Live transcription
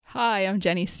Hi, I'm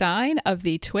Jenny Stein of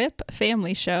the TWIP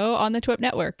Family Show on the TWIP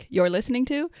Network. You're listening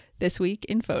to This Week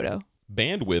in Photo.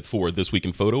 Bandwidth for This Week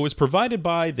in Photo is provided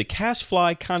by the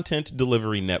CashFly Content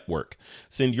Delivery Network.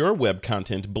 Send your web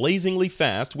content blazingly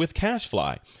fast with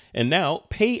CashFly. And now,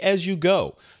 pay as you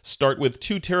go. Start with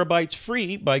 2 terabytes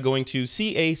free by going to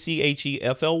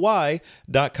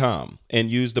CACHEFLY.com and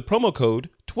use the promo code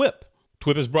TWIP.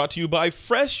 TWIP is brought to you by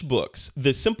FreshBooks,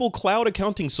 the simple cloud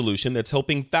accounting solution that's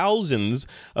helping thousands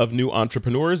of new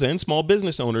entrepreneurs and small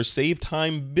business owners save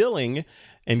time billing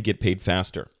and get paid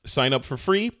faster. Sign up for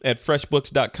free at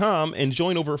freshbooks.com and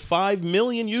join over 5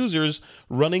 million users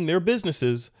running their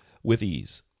businesses with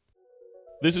ease.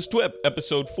 This is TWIP,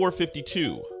 episode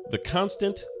 452, The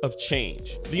Constant of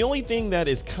Change. The only thing that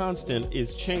is constant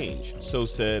is change, so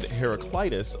said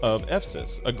Heraclitus of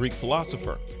Ephesus, a Greek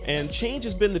philosopher. And change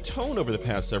has been the tone over the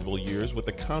past several years with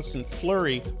the constant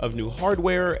flurry of new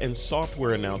hardware and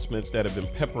software announcements that have been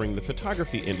peppering the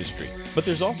photography industry. But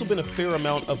there's also been a fair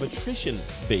amount of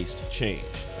attrition-based change.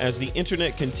 As the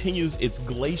internet continues its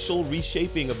glacial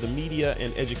reshaping of the media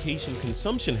and education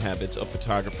consumption habits of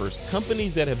photographers,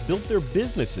 companies that have built their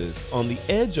businesses on the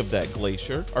edge of that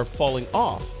glacier are falling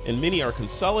off, and many are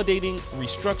consolidating,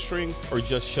 restructuring, or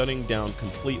just shutting down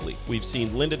completely. We've seen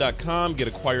lynda.com get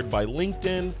acquired by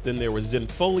LinkedIn, then there was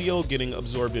Zenfolio getting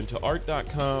absorbed into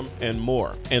art.com, and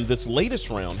more. And this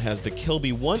latest round has the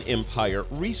Kelby One empire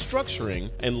restructuring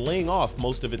and laying off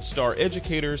most of its star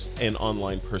educators and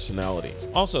online personality.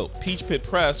 Also, Peach Pit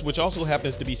Press, which also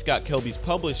happens to be Scott Kelby's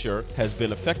publisher, has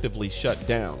been effectively shut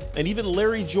down. And even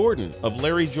Larry Jordan of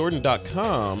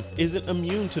LarryJordan.com isn't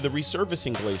immune to the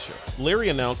resurfacing glacier. Larry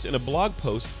announced in a blog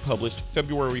post published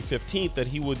February 15th that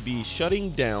he would be shutting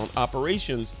down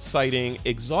operations, citing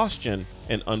exhaustion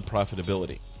and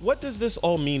unprofitability. What does this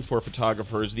all mean for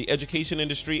photographers, the education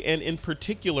industry, and in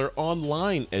particular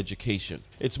online education?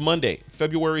 It's Monday,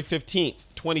 February 15th,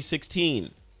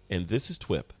 2016, and this is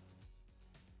TWIP.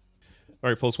 All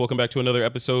right, folks, welcome back to another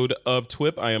episode of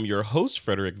TWIP. I am your host,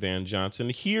 Frederick Van Johnson,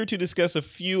 here to discuss a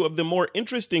few of the more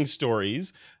interesting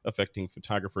stories affecting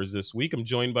photographers this week. I'm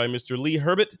joined by Mr. Lee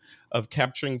Herbet of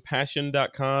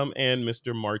CapturingPassion.com and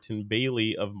Mr. Martin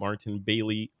Bailey of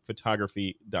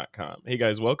MartinBaileyPhotography.com. Hey,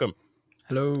 guys, welcome.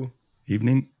 Hello.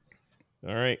 Evening.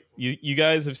 All right. You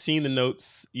guys have seen the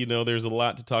notes. You know, there's a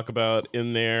lot to talk about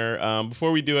in there.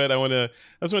 Before we do it, I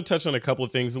just want to touch on a couple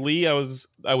of things. Lee, I was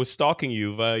stalking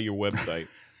you via your website.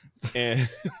 and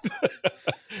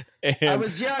I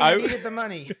was young. I needed the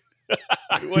money.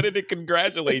 I wanted to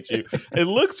congratulate you. It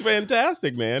looks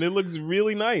fantastic, man. It looks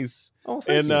really nice. Oh,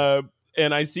 thank you.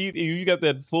 And I see you got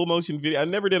that full motion video. I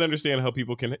never did understand how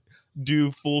people can do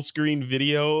full screen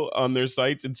video on their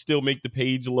sites and still make the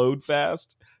page load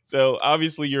fast. So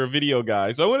obviously you're a video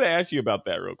guy. So I want to ask you about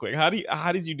that real quick. How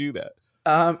did you do that?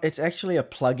 It's actually a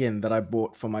plugin that I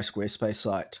bought for my Squarespace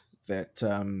site that,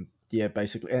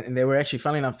 basically, and they were actually,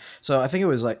 funny enough, so I think it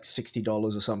was like $60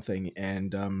 or something.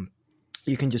 And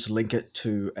you can just link it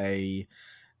to a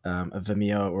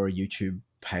Vimeo or a YouTube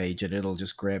page and it'll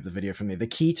just grab the video from there. The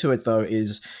key to it though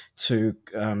is to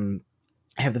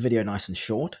have the video nice and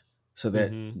short so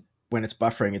that when it's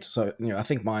buffering, it's so, I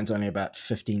think mine's only about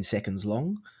 15 seconds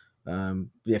long.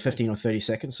 15 or 30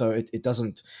 seconds. So it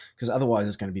doesn't, because otherwise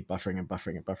it's going to be buffering and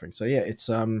buffering and buffering. So yeah, it's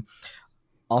I'll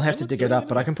have to dig it up,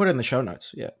 but I can put it in the show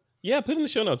notes. Yeah. Yeah, put it in the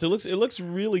show notes. It looks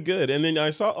really good. And then I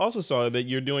also saw that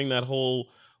you're doing that whole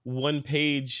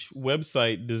one-page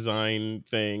website design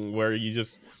thing where you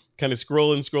just kind of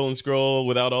scroll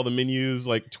without all the menus,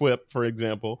 like TWIP, for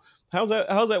example. How's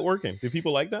that working? Do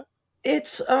people like that?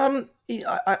 It's I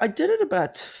did it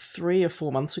about 3 or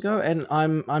 4 months ago, and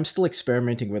I'm still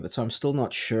experimenting with it. So I'm still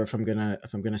not sure if I'm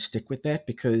gonna stick with that,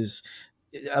 because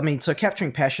so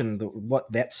Capturing Passion,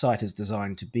 what that site is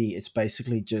designed to be, it's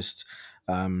basically just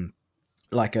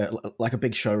like a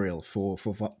big show reel for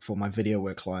my video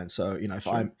work clients. So if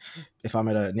I'm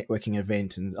at a networking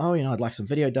event and I'd like some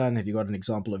video done, have you got an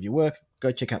example of your work?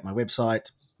 Go check out my website.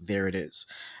 There it is.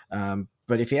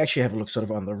 But if you actually have a look sort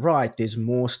of on the right, there's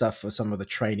more stuff for some of the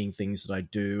training things that I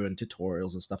do and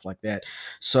tutorials and stuff like that.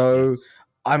 So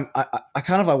I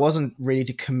wasn't ready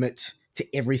to commit to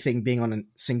everything being on a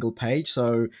single page.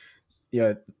 So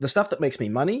the stuff that makes me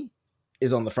money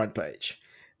is on the front page,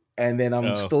 and then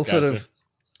I'm still sort of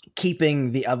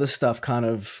keeping the other stuff kind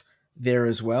of there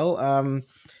as well.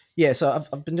 So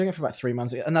I've been doing it for about 3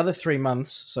 months, another 3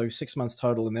 months, so 6 months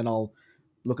total, and then I'll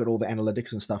look at all the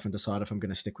analytics and stuff and decide if I'm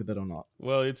going to stick with it or not.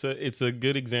 Well, it's a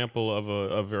good example of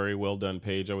a very well done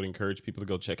page. I would encourage people to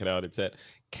go check it out. It's at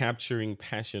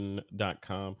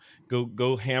capturingpassion.com.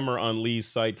 Go hammer on Lee's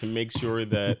site to make sure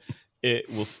that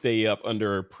it will stay up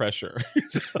under pressure.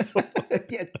 So,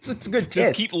 Yeah, it's a good just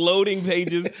test. keep loading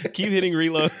pages, keep hitting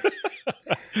reload.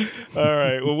 All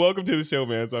right. Well, welcome to the show,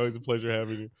 man. It's always a pleasure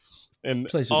having you. And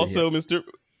Pleasure to also, hear.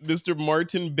 Mr.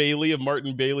 Martin Bailey of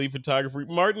Martin Bailey Photography.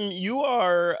 Martin, you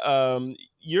are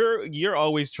you're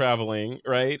always traveling,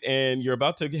 right? And you're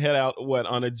about to head out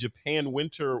on a Japan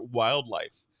winter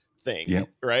wildlife thing, Yep.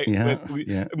 right?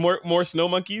 Yeah. More snow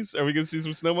monkeys. Are we gonna see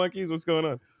some snow monkeys? What's going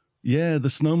on? Yeah, the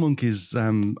snow monkeys.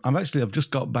 I've just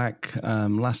got back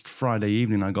last Friday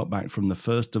evening. I got back from the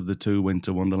first of the two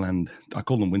Winter Wonderland. I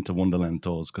call them Winter Wonderland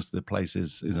tours because the place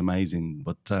is amazing.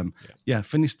 But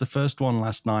finished the first one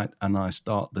last night, and I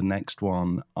start the next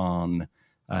one on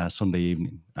Sunday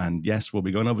evening. And yes, we'll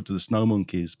be going over to the snow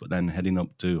monkeys, but then heading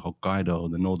up to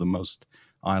Hokkaido, the northernmost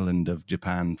island of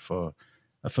Japan, for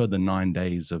a further 9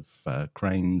 days of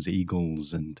cranes,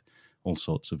 eagles, and all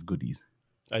sorts of goodies.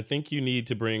 I think you need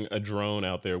to bring a drone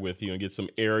out there with you and get some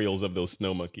aerials of those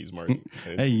snow monkeys, Martin.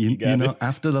 Hey, you know,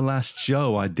 after the last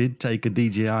show, I did take a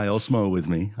DJI Osmo with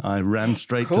me. I ran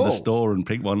straight to the store and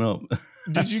picked one up.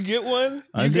 Did you get one?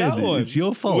 I got did. one. It's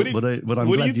your fault, but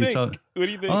I'm glad you told. What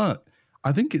do you think?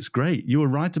 I think it's great. You were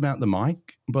right about the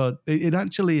mic, but it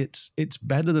actually it's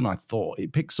better than I thought.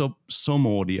 It picks up some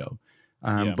audio.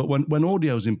 But when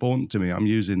audio is important to me, I'm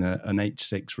using an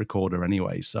H6 recorder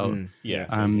anyway. So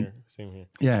same here.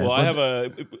 Yeah. Well, I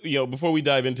have before we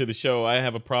dive into the show, I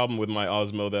have a problem with my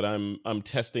Osmo that I'm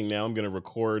testing now. I'm going to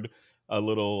record a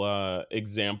little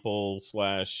example /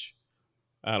 I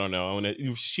don't know. I want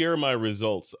to share my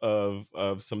results of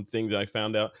some things that I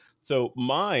found out. So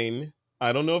mine,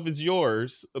 I don't know if it's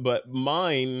yours, but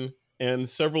mine and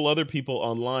several other people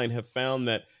online have found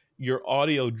that your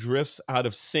audio drifts out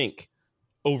of sync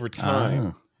over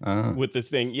time with this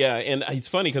thing. Yeah. And it's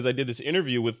funny because I did this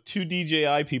interview with 2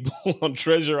 DJI people on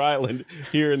Treasure Island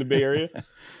here in the Bay Area.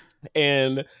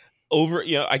 And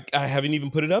I haven't even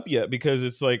put it up yet because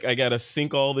it's like I got to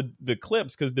sync all the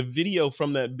clips because the video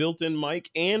from that built-in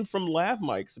mic and from lav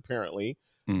mics apparently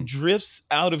drifts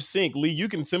out of sync. Lee, you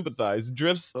can sympathize.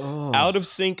 Drifts out of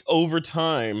sync over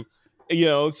time.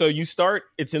 So you start,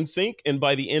 it's in sync, and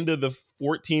by the end of the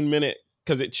 14-minute,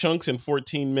 because it chunks in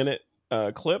 14-minute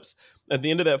clips, at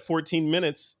the end of that 14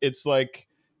 minutes it's like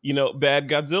bad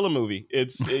Godzilla movie.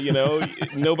 It's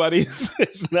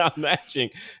it's not matching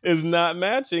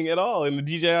at all. In the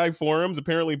DJI forums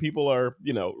apparently people are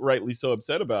rightly so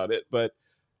upset about it, but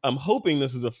I'm hoping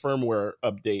this is a firmware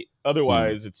update.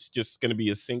 Otherwise it's just going to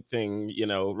be a sync thing,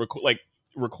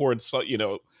 record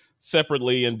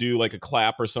separately and do like a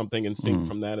clap or something and sync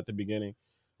from that at the beginning.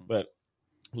 But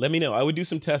let me know. I would do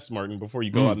some tests, Martin, before you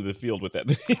go out into the field with that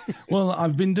thing. Well,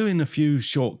 I've been doing a few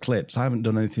short clips. I haven't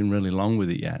done anything really long with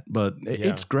it yet, but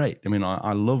it's great. I mean,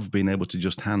 I love being able to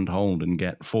just handhold and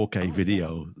get 4K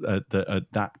video at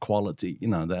that quality,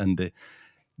 without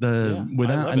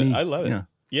any. I love it.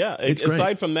 Yeah.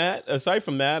 Aside from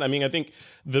that, I mean, I think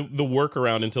the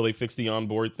workaround until they fix the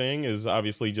onboard thing is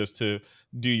obviously just to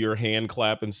do your hand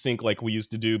clap and sync like we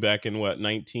used to do back in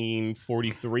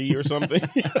 1943 or something.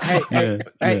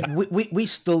 We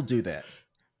still do that.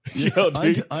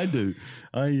 I do.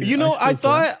 I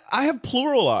thought I have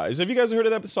Pluralize. Have you guys heard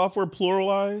of that software,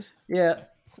 Pluralize? Yeah.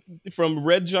 From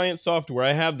Red Giant Software.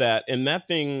 I have that, and that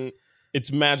thing,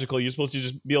 it's magical. You're supposed to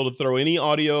just be able to throw any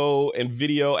audio and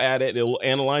video at it. It'll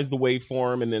analyze the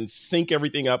waveform and then sync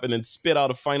everything up and then spit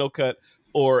out a Final Cut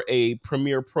or a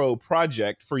Premiere Pro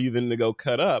project for you then to go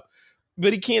cut up.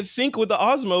 But it can't sync with the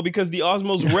Osmo because the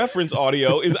Osmo's reference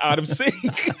audio is out of sync.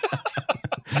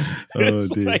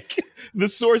 It's like the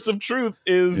source of truth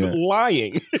is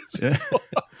lying. So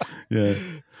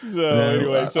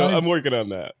anyway, I'm working on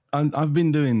that. I've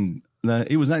been doing.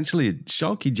 It was actually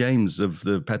Sharky James of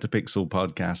the Petapixel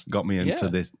podcast got me onto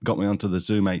the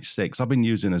Zoom H6. I've been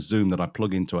using a Zoom that I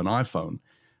plug into an iPhone,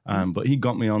 but he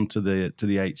got me onto the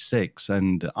H6,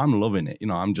 and I'm loving it.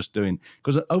 I'm just doing,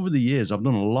 because over the years I've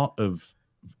done a lot of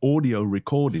audio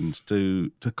recordings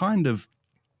to kind of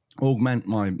augment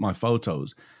my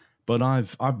photos. But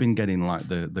I've been getting like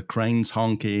the cranes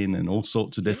honking and all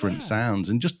sorts of different sounds,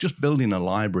 and just building a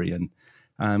library.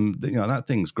 And that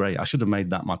thing's great. I should have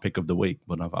made that my pick of the week,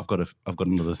 but I've got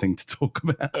another thing to talk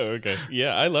about. Oh, okay.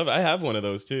 Yeah, I love it. I have one of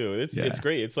those too. It's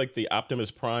great. It's like the Optimus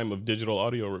Prime of digital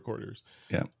audio recorders.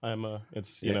 Yeah.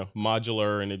 It's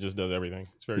modular, and it just does everything.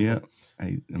 It's very cool.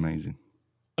 Amazing.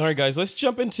 All right, guys, let's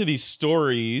jump into these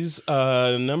stories.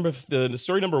 The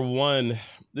story number 1.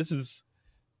 This is,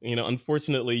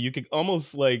 unfortunately, you could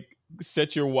almost like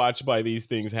set your watch by these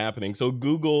things happening. So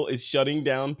Google is shutting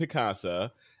down Picasa,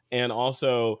 and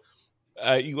also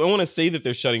I want to say that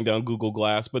they're shutting down Google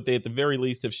Glass, but they at the very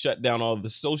least have shut down all of the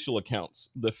social accounts,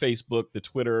 the Facebook, the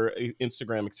Twitter,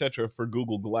 Instagram, etc., for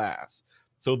Google Glass.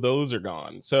 So those are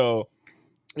gone. So,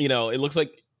 it looks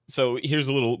like, so here's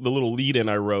the little lead in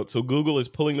I wrote. So Google is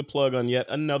pulling the plug on yet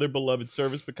another beloved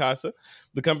service, Picasa.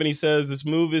 The company says this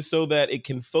move is so that it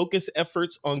can focus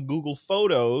efforts on Google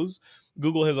Photos.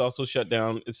 Google has also shut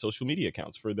down its social media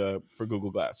accounts for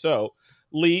Google Glass. So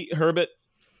Lee, Herbet,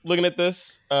 looking at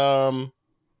this, on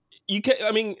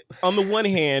the one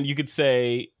hand, you could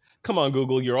say, come on,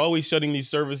 Google, you're always shutting these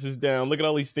services down. Look at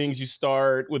all these things you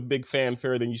start with big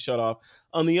fanfare, then you shut off.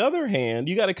 On the other hand,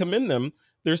 you got to commend them.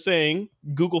 They're saying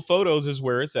Google Photos is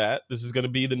where it's at. This is going to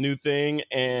be the new thing.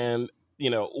 And,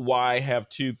 why have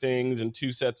two things and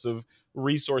two sets of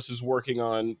resources working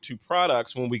on two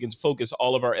products when we can focus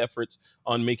all of our efforts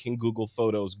on making Google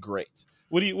Photos great?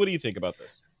 What do you think about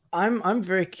this? I'm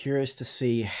very curious to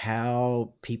see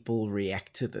how people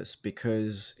react to this,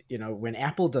 because when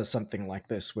Apple does something like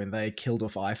this, when they killed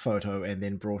off iPhoto and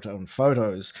then brought on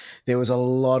Photos, there was a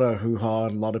lot of hoo-ha, a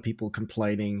lot of people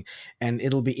complaining, and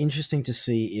it'll be interesting to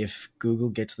see if Google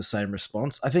gets the same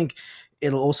response. I think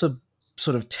it'll also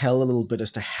sort of tell a little bit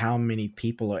as to how many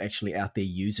people are actually out there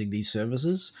using these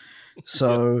services.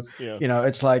 So yeah.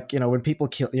 It's like when people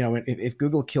kill, if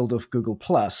Google killed off Google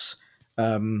Plus,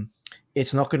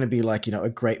 it's not going to be like, a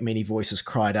great many voices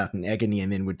cried out in agony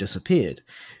and then would disappeared.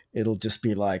 It'll just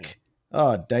be like,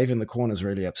 oh, Dave in the corner is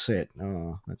really upset.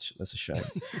 Oh, that's a shame.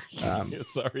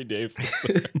 Sorry, Dave.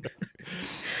 Sorry.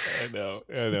 I know.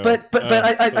 But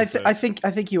I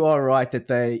think you are right that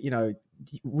they,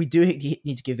 we do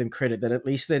need to give them credit that at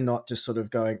least they're not just sort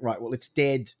of going, right, well, it's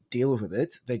dead, deal with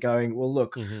it. They're going, well,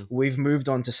 look, we've moved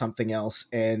on to something else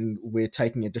and we're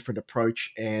taking a different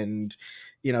approach. And,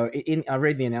 I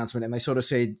read the announcement and they sort of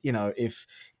said,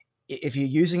 if you're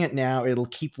using it now, it'll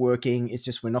keep working. It's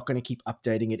just we're not going to keep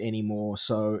updating it anymore.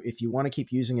 So if you want to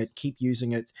keep using it, keep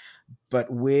using it.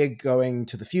 But we're going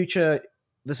to the future.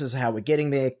 This is how we're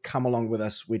getting there. Come along with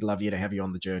us. We'd love you to have you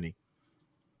on the journey.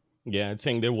 Yeah, it's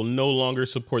saying they will no longer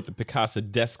support the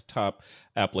Picasa desktop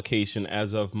application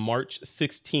as of March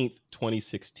 16th,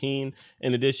 2016.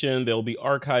 In addition, they'll be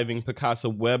archiving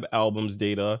Picasa web albums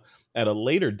data at a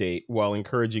later date while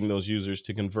encouraging those users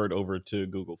to convert over to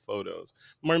Google Photos.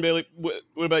 Martin Bailey, what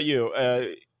about you?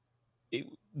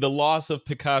 The loss of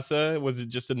Picasa, was it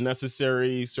just a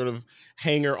necessary sort of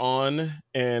hanger on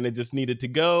and it just needed to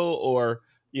go? Or,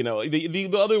 the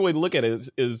other way to look at it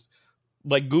is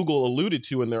like Google alluded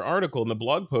to in their article in the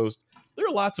blog post, there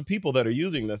are lots of people that are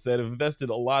using this that have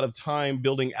invested a lot of time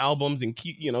building albums and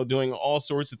doing all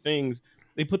sorts of things.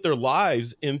 They put their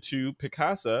lives into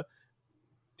Picasa,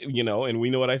 and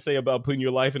we know what I say about putting your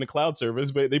life in a cloud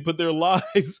service, but they put their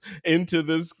lives into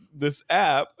this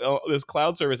app, this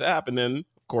cloud service app, and then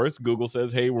of course Google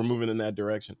says, "Hey, we're moving in that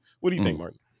direction." What do you think,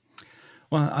 Martin?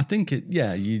 Well, I think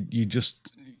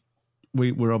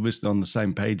we're obviously on the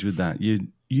same page with that.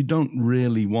 You don't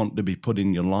really want to be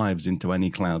putting your lives into any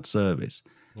cloud service.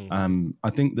 I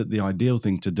think that the ideal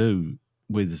thing to do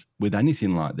with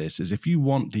anything like this is if you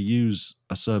want to use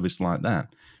a service like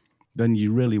that, then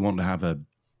you really want to have a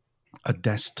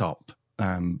desktop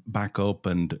backup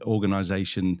and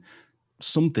organization,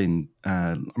 something.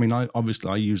 I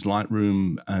use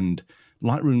Lightroom, and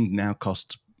Lightroom now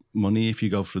costs money. If you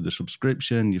go through the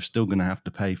subscription, you're still going to have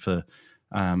to pay for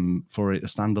it a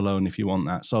standalone if you want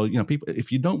that. So people,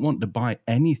 if you don't want to buy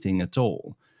anything at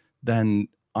all, then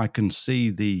I can see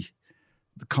the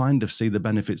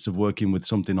benefits of working with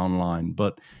something online.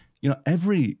 But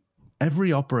every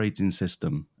operating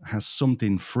system has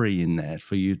something free in there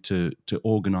for you to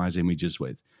organize images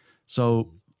with.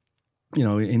 So in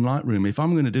Lightroom, if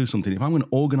I'm going to do something, if I'm going to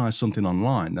organize something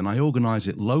online, then I organize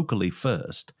it locally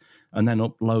first and then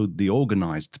upload the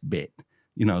organized bit.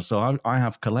 So I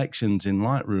have collections in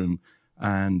Lightroom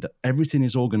and everything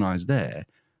is organized there.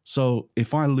 So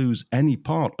if I lose any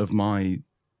part of my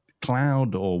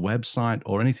cloud or website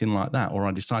or anything like that, or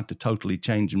I decide to totally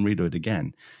change and redo it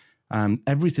again,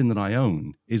 everything that I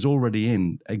own is already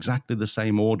in exactly the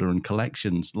same order and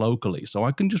collections locally. So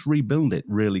I can just rebuild it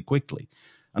really quickly.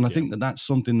 And I think that that's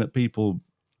something that people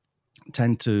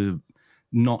tend to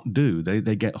not do.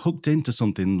 They get hooked into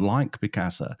something like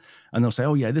Picasa and they'll say,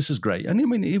 oh yeah, this is great. And I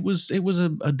mean, it was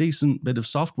a decent bit of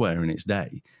software in its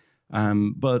day.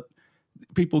 But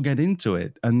people get into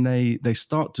it and they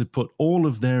start to put all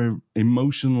of their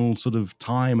emotional sort of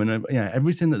time and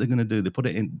everything that they're going to do, they put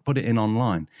it in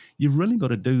online. You've really got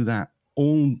to do that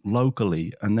all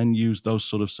locally and then use those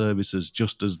sort of services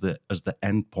just as the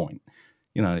end point.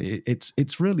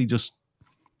 It's really just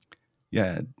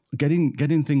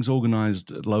getting things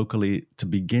organized locally to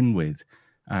begin with.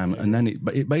 And then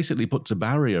it basically puts a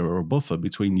barrier or a buffer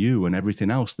between you and everything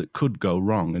else that could go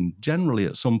wrong, and generally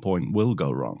at some point will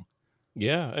go wrong.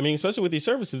 Yeah, I mean, especially with these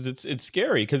services, it's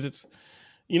scary because it's,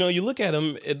 you look at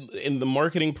them in the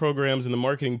marketing programs and the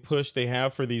marketing push they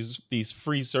have for these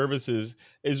free services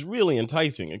is really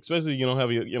enticing, especially you don't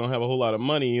have a whole lot of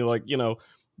money. You're like,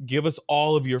 give us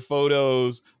all of your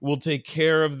photos, we'll take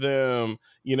care of them.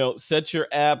 Set your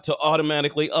app to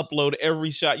automatically upload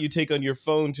every shot you take on your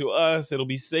phone to us. It'll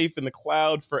be safe in the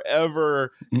cloud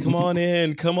forever. Come on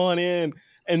in.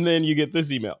 And then you get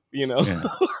this email, or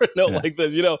a note like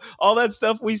this, all that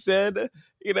stuff we said,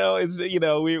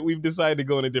 we've decided to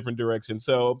go in a different direction.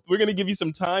 So we're going to give you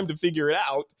some time to figure it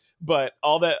out. But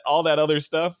all that other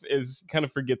stuff is kind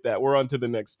of forget that. We're on to the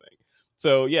next thing.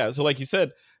 So, so like you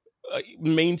said,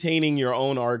 maintaining your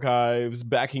own archives,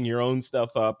 backing your own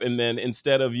stuff up, and then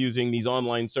instead of using these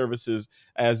online services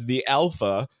as the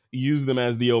alpha, use them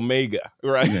as the omega,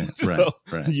 right? Yeah,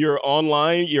 right. Your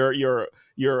online, your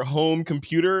home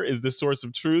computer is the source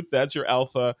of truth. That's your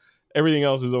alpha. Everything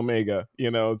else is omega.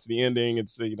 It's the ending.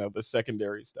 It's the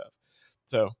secondary stuff.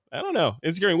 So I don't know.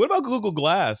 It's scary. What about Google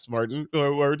Glass, Martin?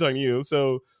 Or we're talking to you.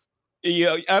 So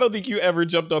I don't think you ever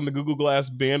jumped on the Google Glass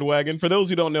bandwagon. For those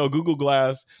who don't know, Google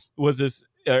Glass was this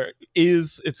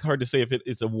it's hard to say if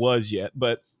it's a was yet,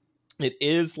 but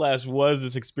it was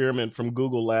this experiment from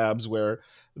Google Labs where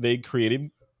they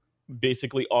created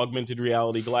basically augmented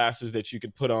reality glasses that you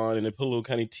could put on, and it put a little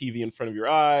kind of TV in front of your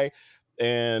eye,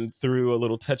 and through a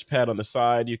little touchpad on the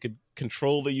side, you could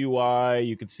control the UI,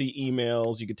 you could see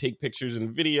emails, you could take pictures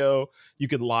and video, you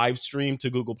could live stream to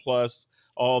Google Plus,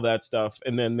 all that stuff.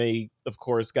 And then they, of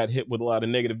course, got hit with a lot of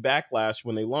negative backlash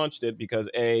when they launched it because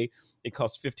it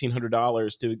cost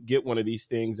 $1,500 to get one of these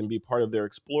things and be part of their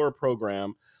Explorer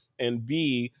program, and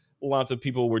B, lots of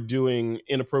people were doing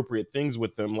inappropriate things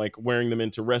with them, like wearing them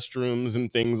into restrooms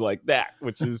and things like that,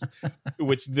 which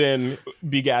then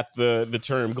begat the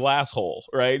term glass hole,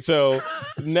 right? So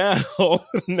now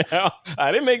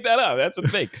I didn't make that up. That's a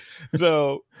thing.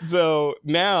 So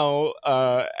now,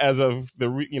 as of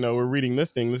we're reading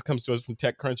this thing. This comes to us from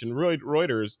TechCrunch and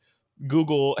Reuters.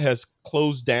 Google has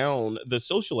closed down the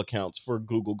social accounts for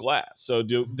Google Glass. So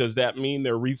does that mean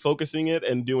they're refocusing it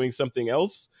and doing something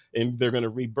else and they're going to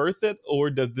rebirth it? Or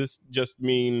does this just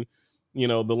mean,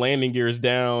 the landing gear is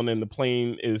down and the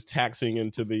plane is taxiing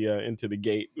into the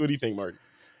gate? What do you think, Martin?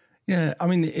 Yeah, I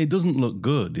mean, it doesn't look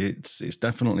good. It's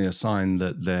definitely a sign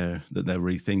that they're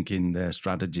rethinking their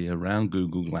strategy around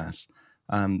Google Glass.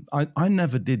 I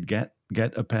never did get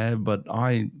a pair, but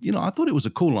I thought it was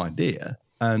a cool idea.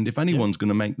 And if anyone's going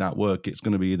to make that work, it's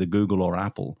going to be either Google or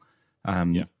Apple.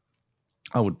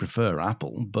 I would prefer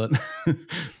Apple, but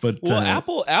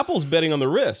Apple's betting on the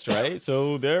wrist, right?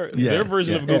 So their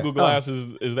version of Google Glass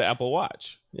is the Apple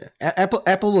Watch. Yeah,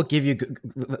 Apple will give you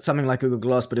something like Google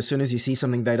Glass, but as soon as you see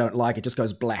something they don't like, it just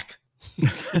goes black.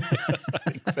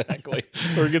 Exactly,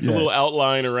 or it gets a little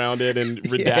outline around it and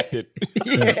redact it.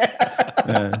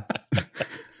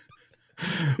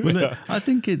 Well, I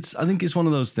think it's one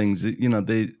of those things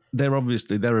that, they're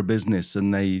obviously a business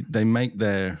and they make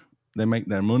their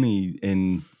money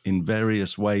in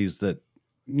various ways that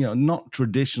not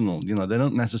traditional. They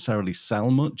don't necessarily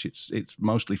sell much. It's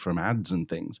mostly from ads and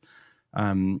things,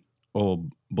 or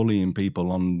bullying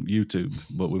people on YouTube,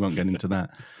 but we won't get into that.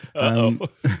 I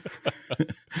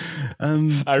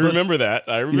remember that.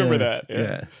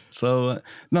 Yeah. So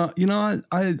no,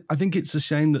 I think it's a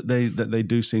shame that they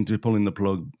do seem to be pulling the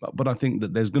plug, but I think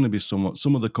that there's going to be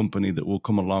some other company that will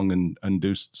come along and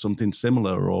do something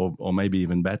similar, or maybe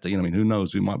even better. Who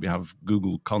knows? We might have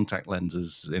Google contact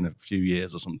lenses in a few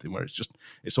years or something, where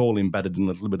it's all embedded in a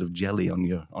little bit of jelly on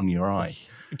your eye.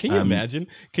 Can you imagine?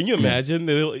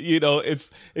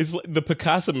 It's the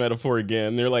Picasa metaphor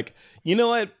again. They're like, you know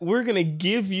what? We're going to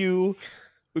give you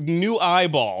new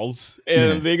eyeballs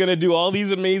and they're going to do all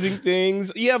these amazing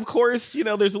things. Yeah, of course,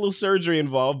 there's a little surgery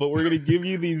involved, but we're going to give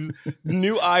you these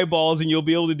new eyeballs and you'll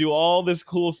be able to do all this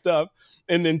cool stuff.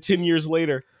 And then 10 years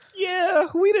later,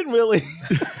 we didn't really.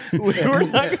 We're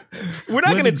not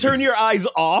going to turn your eyes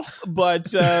off,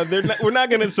 but we're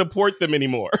not going to support them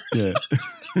anymore. Yeah.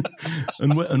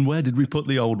 And where did we put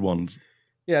the old ones?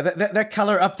 Yeah, that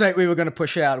color update we were going to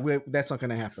push out, that's not going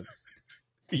to happen.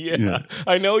 Yeah,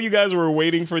 I know you guys were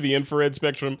waiting for the infrared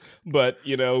spectrum, but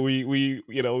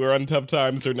we're on tough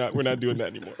times, so we're not doing that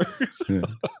anymore.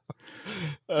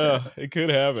 It could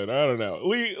happen. I don't know.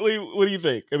 Lee, what do you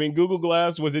think? I mean, Google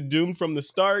Glass, was it doomed from the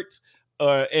start?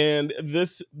 And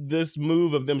this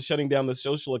move of them shutting down the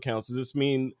social accounts, does this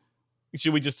mean,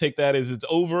 should we just take that as it's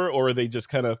over, or are they just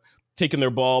kind of taking their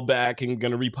ball back and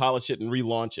going to repolish it and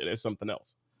relaunch it as something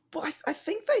else. Well, I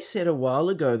think they said a while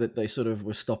ago that they sort of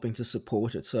were stopping to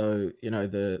support it. So,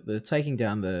 the taking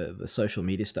down the social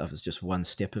media stuff is just one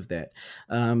step of that.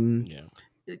 Yeah.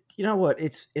 You know what?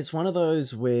 It's one of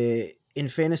those where, in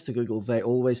fairness to Google, they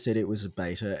always said it was a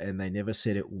beta, and they never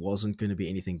said it wasn't going to be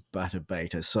anything but a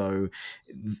beta. So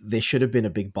there should have been a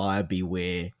big buyer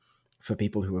beware for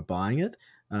people who were buying it.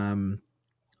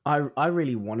 I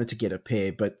really wanted to get a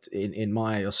pair, but in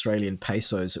my Australian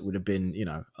pesos, it would have been,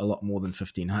 a lot more than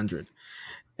 1,500.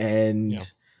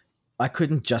 And I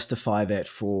couldn't justify that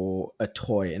for a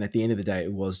toy. And at the end of the day,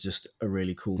 it was just a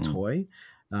really cool toy.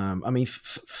 I mean,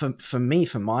 for me,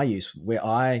 for my use,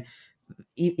 where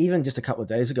even just a couple of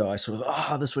days ago, I sort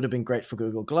of, this would have been great for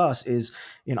Google Glass is,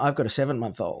 I've got a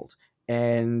 7-month-old,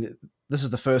 and this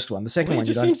is the first one. The second one, it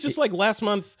just seems just like last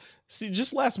month. See,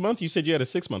 just last month, you said you had a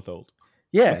 6-month-old.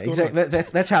 Yeah, exactly.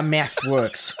 That's how math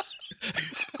works.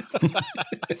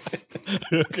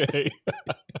 Okay.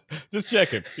 Just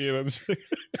checking.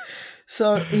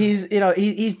 So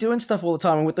he's doing stuff all the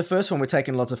time. And with the first one, we're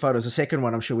taking lots of photos. The second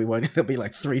one, I'm sure we won't. There'll be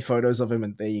like 3 photos of him,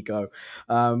 and there you go.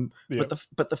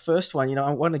 But the first one,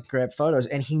 I want to grab photos,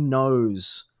 and he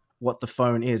knows what the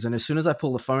phone is. And as soon as I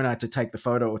pull the phone out to take the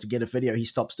photo or to get a video, he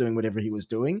stops doing whatever he was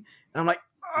doing. And I'm like,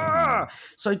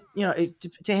 So,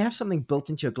 to have something built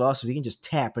into your glass so you can just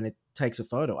tap and it takes a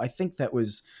photo, I think that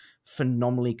was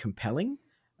phenomenally compelling.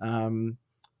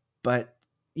 But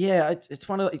yeah, it's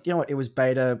one of the, it was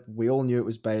beta. We all knew it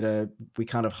was beta. We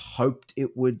kind of hoped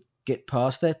it would get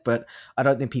past that, but I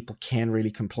don't think people can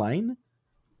really complain.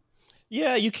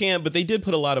 Yeah, you can, but they did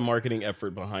put a lot of marketing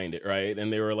effort behind it, right?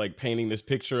 And they were like painting this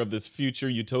picture of this future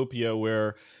utopia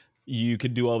where you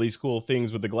could do all these cool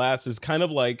things with the glasses, kind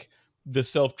of like the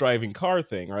self-driving car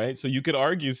thing, right? So you could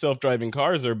argue self-driving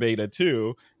cars are beta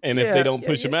too, and if they don't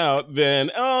push them out, then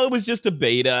it was just a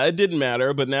beta, it didn't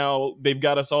matter. But now they've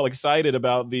got us all excited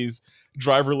about these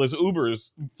driverless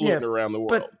Ubers floating around the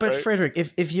world. But right? Frederick,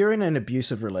 if you're in an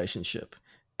abusive relationship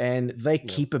and they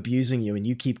keep abusing you and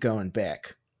you keep going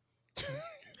back,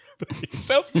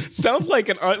 sounds like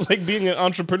being an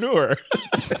entrepreneur.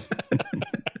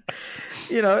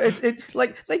 It's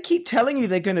like they keep telling you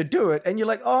they're going to do it, and you're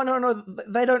like, oh no,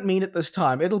 they don't mean it this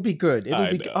time. It'll be good.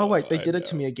 Oh wait, they did it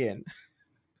to me again.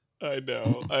 I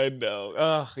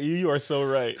know. You are so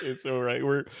right. It's so right.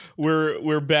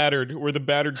 We're battered. We're the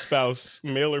battered spouse,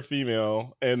 male or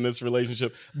female, in this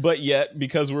relationship. But yet,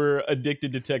 because we're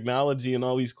addicted to technology and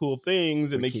all these cool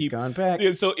things, and they keep going back.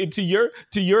 So to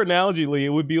your analogy, Lee, it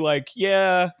would be like,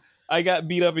 I got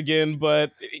beat up again,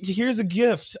 but here's a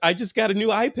gift. I just got a new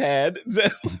iPad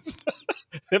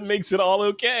that makes it all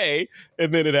okay,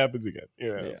 and then it happens again.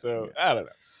 I don't know.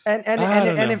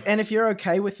 And if you're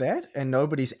okay with that, and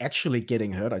nobody's actually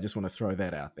getting hurt, I just want to throw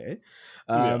that out there.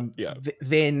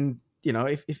 Then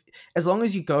if as long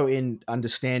as you go in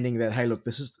understanding that, hey, look,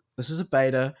 this is a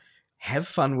beta, have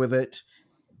fun with it.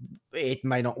 It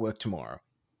may not work tomorrow.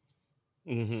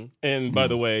 Mm-hmm. And by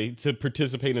the way, to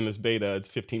participate in this beta, it's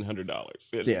 $1,500.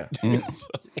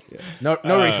 No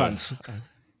refunds.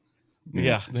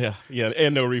 Yeah,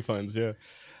 and no refunds. Yeah.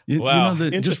 Wow.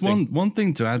 Just one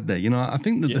thing to add there. I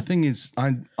think that the thing is,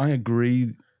 I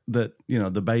agree that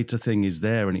the beta thing is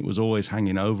there and it was always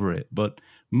hanging over it. But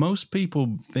most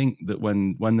people think that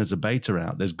when there's a beta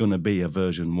out, there's going to be a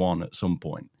version 1 at some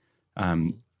point.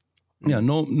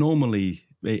 Normally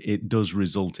it does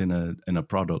result in a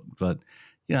product, but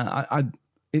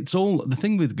it's all the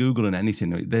thing with Google and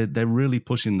anything. They're really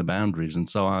pushing the boundaries, and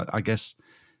so I guess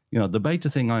the beta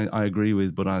thing I agree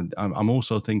with, but I'm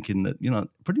also thinking that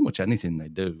pretty much anything they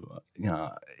do,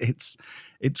 it's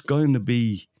going to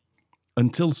be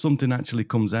until something actually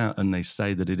comes out and they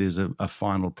say that it is a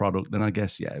final product. Then I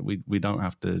guess we don't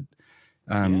have to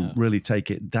really take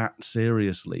it that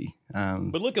seriously.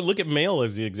 But look at Mail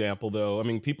as the example, though. I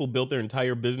mean, people built their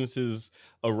entire businesses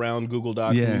around Google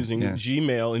Docs and using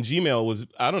Gmail. And Gmail was,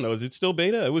 I don't know, is it still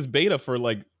beta? It was beta for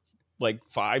like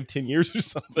 5-10 years or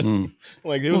something.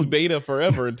 Like it was beta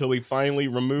forever until we finally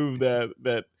removed that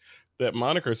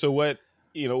moniker. So what,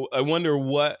 I wonder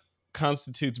what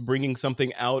constitutes bringing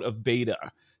something out of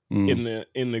beta in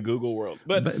the Google world.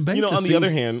 But on the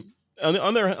other hand,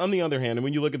 and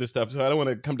when you look at this stuff, so I don't want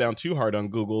to come down too hard on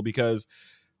Google, because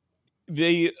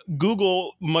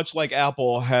Google, much like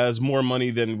Apple, has more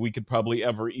money than we could probably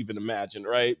ever even imagine,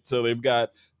 right? So they've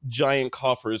got giant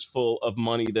coffers full of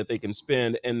money that they can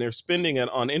spend, and they're spending it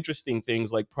on interesting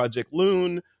things like Project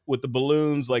Loon with the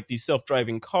balloons, like these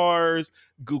self-driving cars,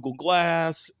 Google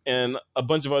Glass, and a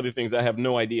bunch of other things I have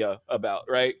no idea about,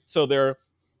 right? So they're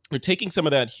they're taking some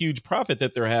of that huge profit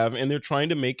that they're having and they're trying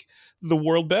to make the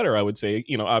world better, I would say.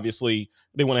 Obviously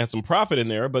they want to have some profit in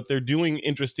there, but they're doing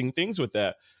interesting things with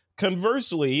that.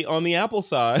 Conversely, on the Apple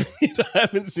side, I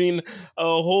haven't seen a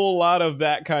whole lot of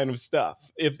that kind of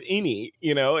stuff, if any,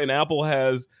 and Apple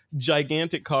has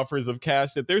gigantic coffers of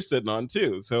cash that they're sitting on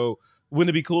too. So wouldn't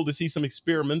it be cool to see some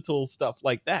experimental stuff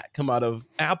like that come out of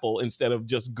Apple instead of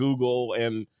just Google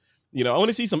and I want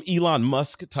to see some Elon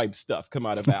Musk type stuff come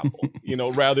out of Apple,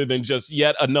 rather than just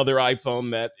yet another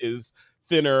iPhone that is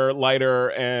thinner,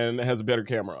 lighter, and has a better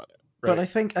camera on it. Right? But I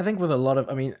think with a lot of,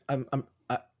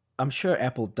 I'm sure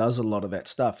Apple does a lot of that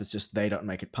stuff. It's just they don't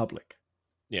make it public.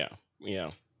 Yeah.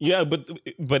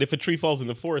 But if a tree falls in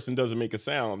the forest and doesn't make a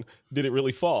sound, did it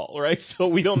really fall? Right. So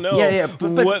we don't know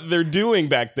what they're doing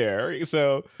back there.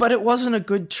 So, but it wasn't a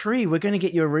good tree. We're going to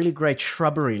get you a really great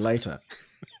shrubbery later.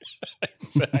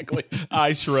 Exactly.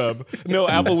 iShrub. No,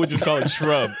 Apple would just call it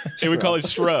shrub. It would call it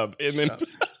shrub. And then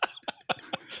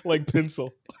like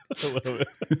pencil. I love it.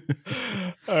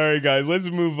 All right, guys, let's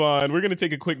move on. We're going to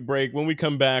take a quick break. When we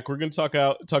come back, we're going to talk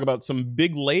about some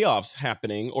big layoffs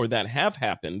happening or that have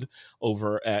happened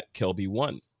over at Kelby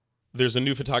One. There's a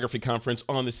new photography conference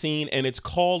on the scene, and it's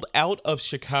called Out of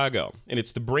Chicago. And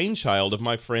it's the brainchild of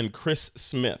my friend Chris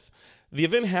Smith. The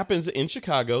event happens in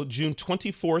Chicago, June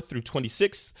 24th through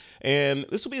 26th, and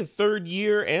this will be the third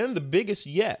year and the biggest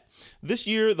yet. This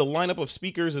year, the lineup of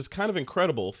speakers is kind of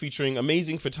incredible, featuring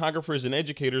amazing photographers and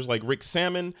educators like Rick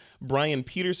Salmon, Brian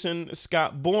Peterson,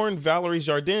 Scott Bourne, Valerie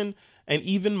Jardin, and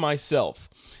even myself.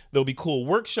 There'll be cool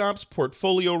workshops,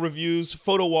 portfolio reviews,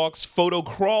 photo walks, photo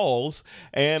crawls,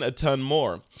 and a ton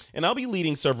more. And I'll be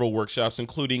leading several workshops,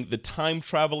 including the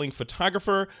time-traveling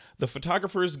photographer, the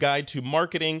photographer's guide to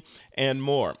marketing, and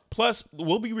more. Plus,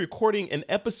 we'll be recording an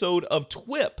episode of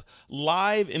TWIP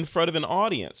live in front of an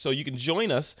audience, so you can join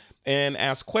us and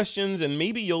ask questions, and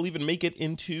maybe you'll even make it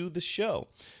into the show.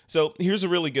 So here's a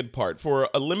really good part. For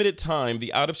a limited time,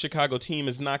 the Out of Chicago team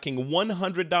is knocking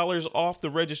 $100 off the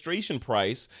registration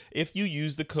price if you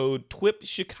use the code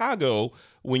TWIPChicago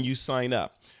when you sign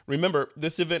up. Remember,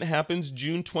 this event happens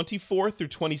June 24th through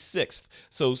 26th.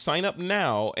 So sign up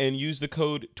now and use the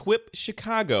code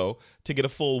TWIPChicago to get a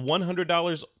full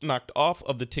 $100 knocked off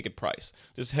of the ticket price.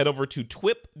 Just head over to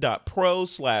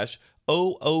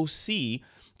twip.pro/OOC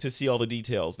to see all the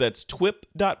details. That's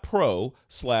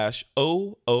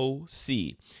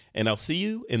twip.pro/OOC. And I'll see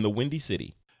you in the Windy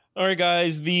City. All right,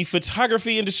 guys, the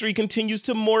photography industry continues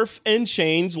to morph and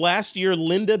change. Last year,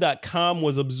 lynda.com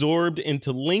was absorbed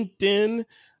into LinkedIn.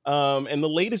 And the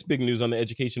latest big news on the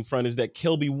education front is that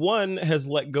Kelby One has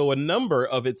let go a number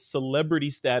of its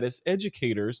celebrity status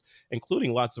educators,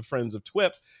 including lots of friends of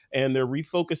TWIP, and they're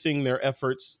refocusing their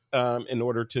efforts in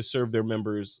order to serve their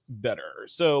members better.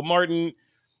 So, Martin,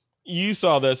 you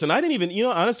saw this, and I didn't even,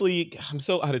 honestly, I'm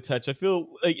so out of touch. I feel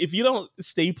like if you don't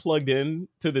stay plugged in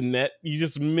to the net, you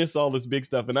just miss all this big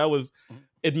stuff. And I was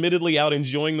admittedly out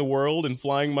enjoying the world and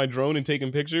flying my drone and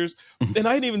taking pictures, and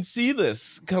I didn't even see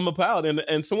this come about.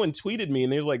 And someone tweeted me,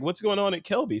 and they were like, "What's going on at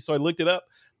Kelby?" So I looked it up,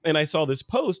 and I saw this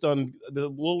post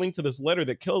we'll link to this letter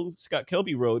that Scott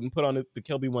Kelby wrote and put on the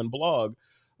Kelby One blog.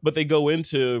 But they go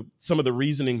into some of the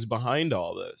reasonings behind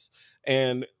all this.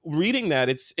 And reading that,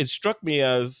 it struck me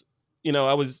as,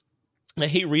 I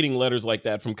hate reading letters like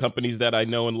that from companies that I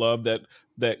know and love that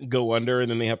go under, and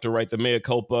then they have to write the mea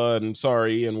culpa and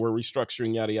sorry, and we're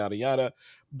restructuring, yada, yada, yada.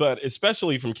 But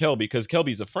especially from Kelby, because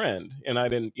Kelby's a friend. And I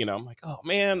didn't, I'm like, oh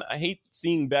man, I hate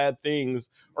seeing bad things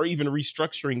or even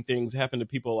restructuring things happen to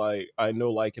people I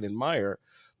know, like, and admire.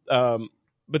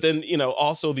 But then,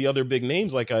 also the other big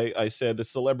names, like I said, the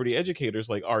celebrity educators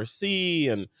like RC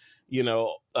and,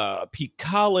 Pete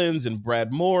Collins and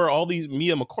Brad Moore, all these,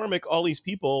 Mia McCormick, all these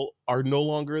people are no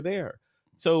longer there.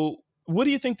 So what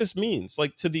do you think this means?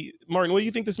 Martin, what do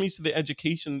you think this means to the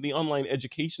education, the online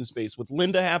education space with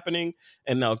Lynda happening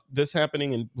and now this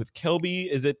happening and with Kelby?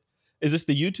 Is this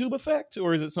the YouTube effect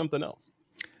or is it something else?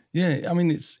 Yeah, I mean,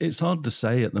 it's hard to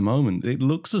say at the moment. It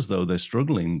looks as though they're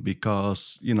struggling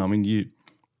because,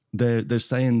 they're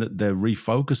saying that they're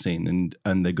refocusing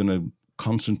and they're going to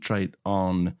concentrate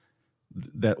on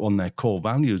their core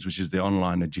values, which is the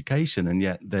online education, and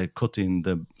yet they're cutting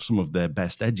some of their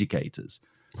best educators.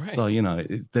 Right. So,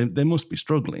 they must be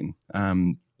struggling.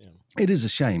 It is a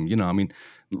shame.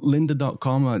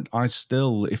 Lynda.com, I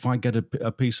still, if I get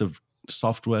a piece of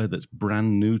software that's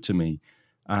brand new to me,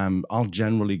 I'll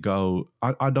generally go,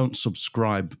 I don't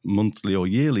subscribe monthly or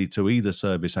yearly to either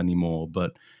service anymore,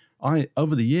 but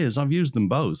over the years, I've used them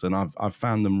both and I've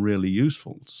found them really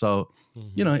useful. So,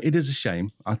 it is a shame.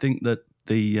 I think that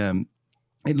the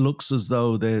it looks as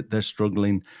though they're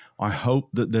struggling. I hope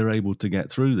that they're able to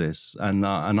get through this, and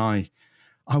I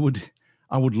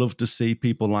would love to see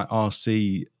people like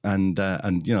RC and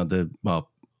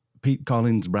Pete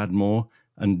Collins, Brad Moore,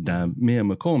 and Mia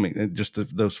McCormick.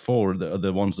 Just those four are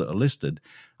the ones that are listed.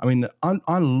 I mean,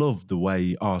 I love the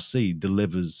way RC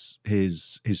delivers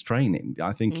his training.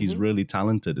 I think he's really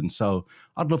talented, and so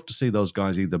I'd love to see those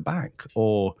guys either back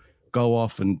or go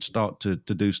off and start to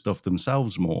do stuff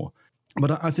themselves more.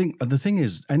 But I think the thing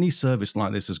is, any service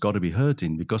like this has got to be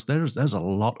hurting because there's a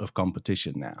lot of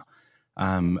competition now.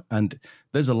 And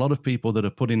there's a lot of people that are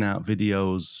putting out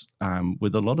videos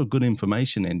with a lot of good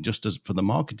information in, just as for the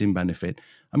marketing benefit.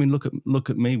 I mean, look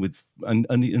at me with and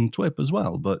TWIP as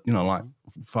well. But like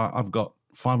I've got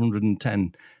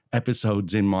 510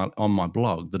 episodes on my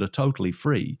blog that are totally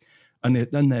free, and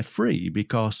they're free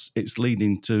because it's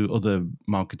leading to other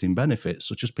marketing benefits,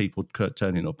 such as people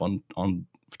turning up on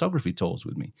photography tours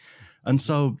with me, and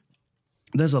so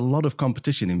there's a lot of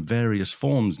competition in various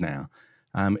forms now.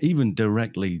 Even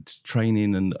directly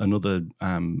training and other,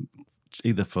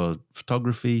 either for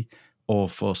photography or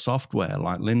for software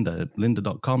like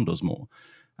lynda.com does more.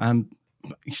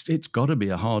 It's got to be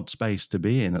a hard space to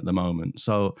be in at the moment.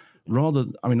 So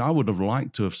I would have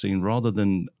liked to have seen, rather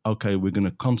than, okay, we're going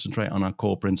to concentrate on our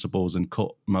core principles and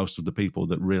cut most of the people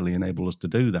that really enable us to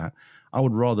do that. I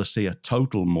would rather see a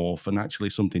total morph and actually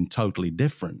something totally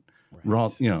different,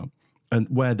 right. And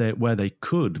where they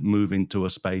could move into a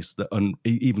space that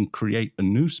even create a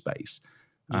new space,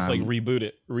 just like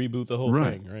reboot the whole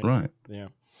thing, right? Right.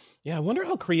 Yeah. I wonder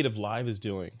how Creative Live is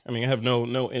doing. I mean, I have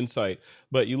no insight,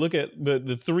 but you look at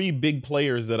the three big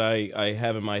players that I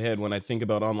have in my head when I think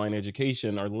about online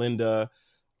education are Lynda,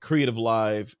 Creative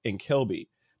Live, and Kelby.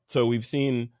 So we've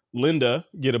seen Lynda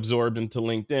get absorbed into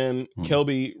LinkedIn.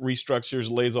 Kelby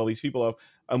restructures, lays all these people off.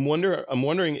 I'm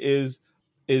wondering is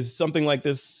something like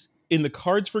this in the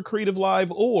cards for Creative Live,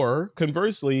 or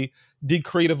conversely, did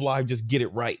Creative Live just get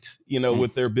it right,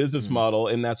 with their business model,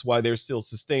 and that's why they're still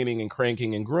sustaining and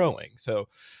cranking and growing? So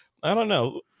I don't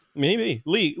know. Maybe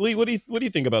Lee, what do you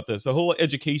think about this? The whole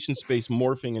education space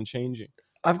morphing and changing.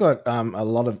 I've got a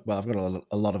lot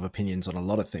of opinions on a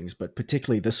lot of things, but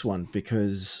particularly this one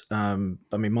because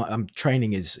my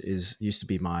training is used to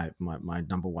be my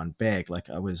number one bag. Like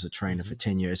I was a trainer for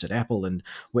 10 years at Apple, and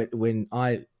when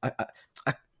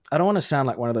I don't want to sound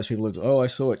like one of those people who goes, oh, I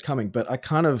saw it coming, but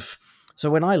so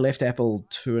when I left Apple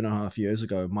 2.5 years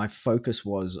ago, my focus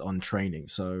was on training.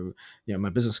 So, my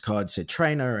business card said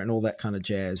trainer and all that kind of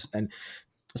jazz. And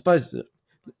I suppose a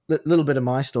little bit of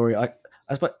my story,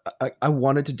 I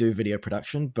wanted to do video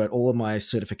production, but all of my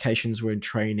certifications were in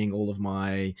training, all of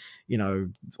my,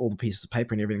 all the pieces of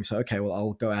paper and everything. So, okay, well,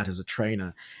 I'll go out as a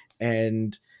trainer.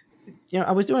 And,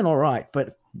 I was doing all right,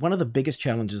 but one of the biggest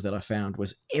challenges that I found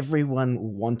was everyone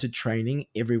wanted training.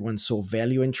 Everyone saw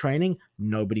value in training.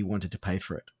 Nobody wanted to pay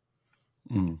for it.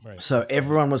 Right. So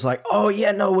everyone was like, oh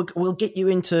yeah, no, we'll get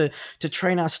you to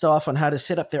train our staff on how to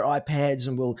set up their iPads,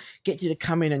 and we'll get you to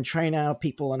come in and train our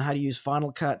people on how to use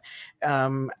Final Cut.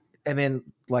 And then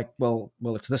like, well,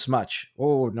 it's this much.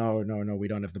 Oh, no, we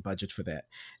don't have the budget for that.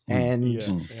 And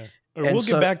we'll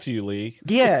get back to you, Lee.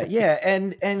 Yeah.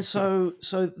 And so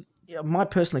my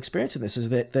personal experience in this is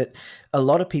that a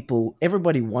lot of people,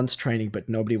 everybody wants training, but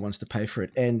nobody wants to pay for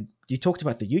it. And you talked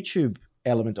about the YouTube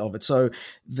element of it. So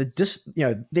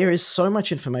there is so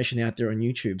much information out there on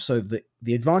YouTube. So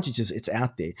the advantage is it's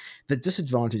out there. The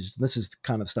disadvantage, this is the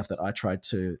kind of stuff that I tried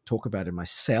to talk about in my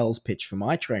sales pitch for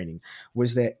my training,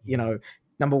 was that,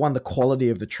 number one, the quality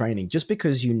of the training. Just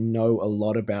because you know a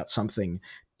lot about something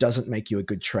doesn't make you a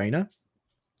good trainer.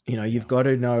 You've got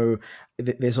to know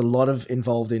that there's a lot of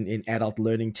involved in adult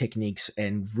learning techniques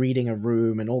and reading a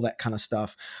room and all that kind of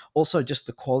stuff. Also, just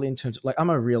the quality in terms of, like,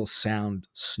 I'm a real sound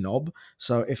snob.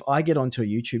 So if I get onto a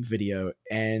YouTube video,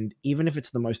 and even if it's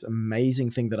the most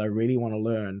amazing thing that I really want to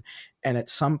learn, and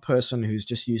it's some person who's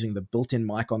just using the built-in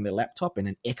mic on their laptop in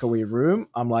an echoey room,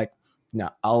 I'm like, no,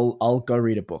 I'll go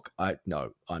read a book.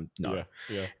 No.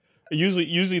 Yeah.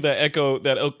 Usually that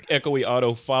echoey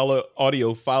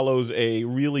audio follows a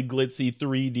really glitzy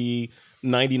 3D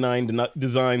 99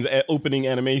 Designs opening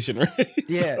animation, right?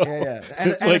 Yeah.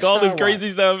 And it's like all this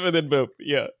crazy stuff, and then boom,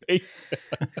 yeah.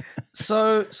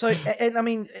 So, and I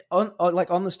mean,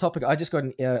 on this topic, I just got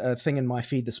a thing in my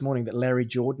feed this morning that Larry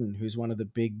Jordan, who's one of the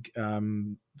big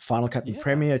Final Cut and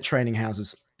Premiere training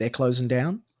houses, they're closing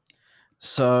down.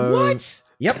 So what?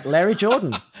 Yep, Larry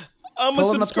Jordan. I'm a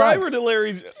subscriber to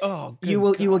Larry's. Oh, you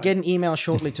will get an email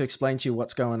shortly to explain to you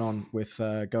what's going on with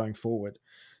going forward.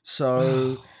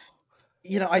 So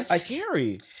That's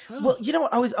scary. Well,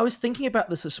 I was thinking about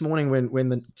this morning when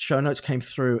the show notes came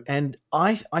through, and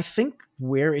I think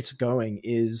where it's going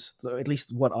is, at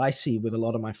least what I see with a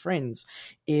lot of my friends,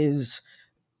 is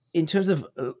in terms of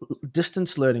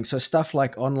distance learning. So stuff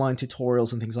like online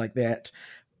tutorials and things like that.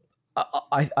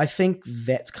 I think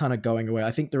that's kind of going away.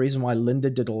 I think the reason why Linda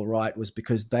did all right was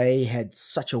because they had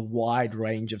such a wide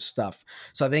range of stuff.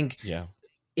 So I think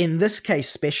in this case,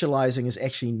 specializing is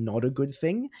actually not a good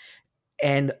thing.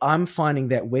 And I'm finding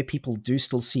that where people do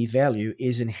still see value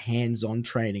is in hands-on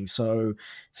training. So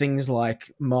things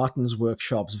like Martin's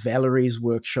workshops, Valerie's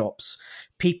workshops,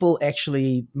 people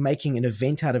actually making an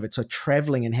event out of it. So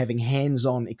traveling and having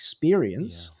hands-on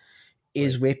experience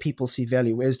is where people see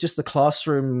value. Whereas just the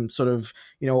classroom sort of,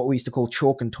 what we used to call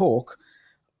chalk and talk,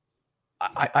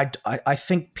 I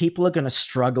think people are going to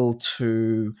struggle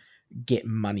to get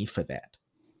money for that.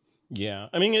 Yeah.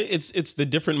 I mean, it's the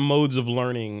different modes of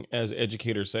learning, as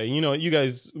educators say. You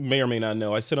guys may or may not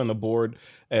know, I sit on the board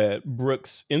at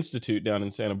Brooks Institute down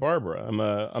in Santa Barbara.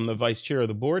 I'm the vice chair of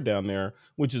the board down there,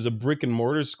 which is a brick and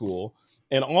mortar school.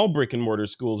 And all brick and mortar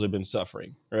schools have been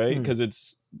suffering, right? Because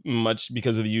it's much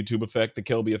because of the YouTube effect, the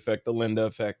Kelby effect, the Linda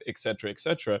effect, et cetera, et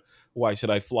cetera. Why should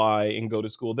I fly and go to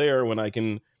school there when I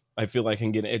feel I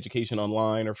can get an education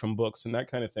online or from books and that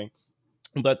kind of thing?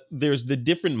 But there's the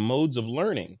different modes of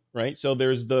learning, right? So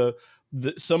there's the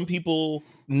some people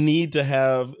need to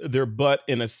have their butt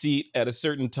in a seat at a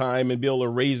certain time and be able to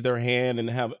raise their hand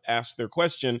and ask their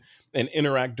question and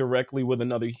interact directly with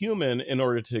another human in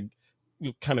order to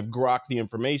kind of grok the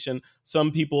information.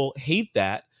 Some people hate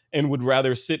that and would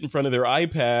rather sit in front of their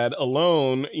iPad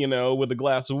alone, with a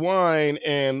glass of wine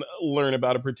and learn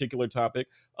about a particular topic.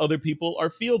 Other people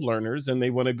are field learners and they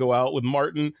want to go out with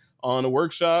Martin on a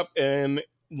workshop and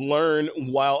learn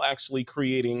while actually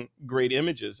creating great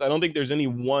images. I don't think there's any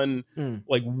one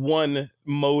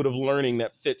mode of learning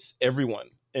that fits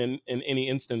everyone in any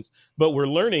instance, but we're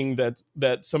learning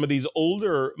that some of these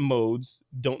older modes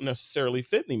don't necessarily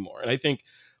fit anymore. And I think,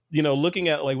 looking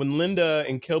at like when Linda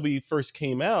and Kelby first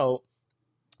came out,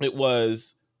 it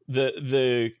was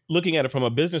the looking at it from a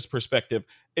business perspective,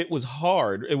 it was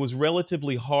hard. It was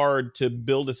relatively hard to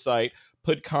build a site,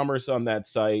 put commerce on that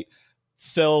site,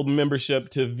 sell membership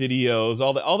to videos,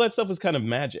 all that stuff was kind of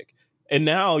magic. And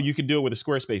now you could do it with a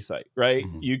Squarespace site, right?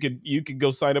 Mm-hmm. You could go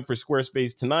sign up for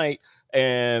Squarespace tonight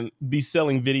and be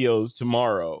selling videos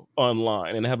tomorrow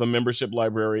online and have a membership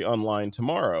library online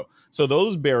tomorrow. So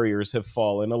those barriers have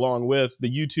fallen along with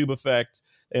the YouTube effect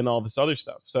and all this other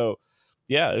stuff. So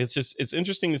yeah, it's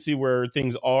interesting to see where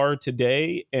things are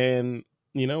today and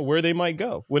where they might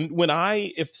go.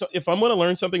 If I'm going to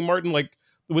learn something, Martin, like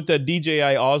with the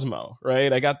DJI Osmo,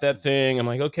 right? I got that thing. I'm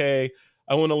like, okay,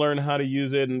 I want to learn how to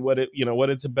use it and what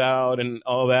it's about and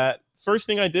all that. First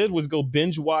thing I did was go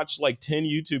binge watch like 10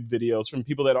 YouTube videos from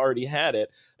people that already had it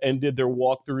and did their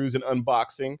walkthroughs and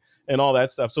unboxing and all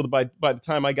that stuff. So by the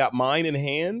time I got mine in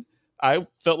hand, I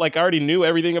felt like I already knew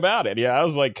everything about it. Yeah, I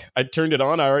was like, I turned it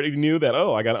on. I already knew that,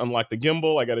 I got to unlock the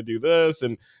gimbal. I got to do this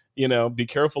and, be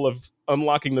careful of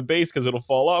unlocking the base because it'll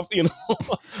fall off.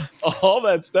 All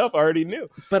that stuff I already knew.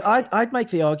 But I'd make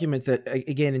the argument that,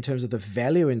 again, in terms of the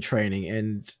value in training,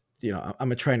 and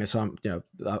I'm a trainer, so I'm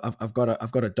I've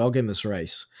got a dog in this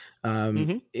race.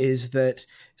 Is that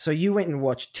so? You went and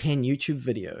watched 10 YouTube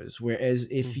videos, whereas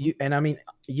if you, and I mean,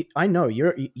 I know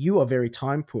you are very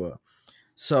time poor,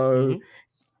 so.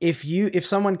 If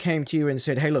someone came to you and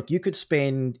said, hey, look, you could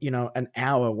spend, an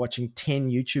hour watching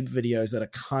 10 YouTube videos that are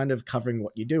kind of covering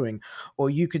what you're doing, or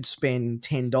you could spend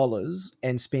 $10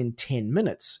 and spend 10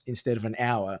 minutes instead of an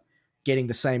hour getting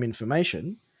the same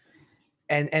information.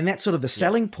 And that's sort of the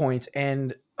selling point.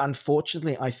 And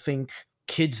unfortunately, I think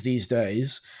kids these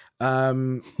days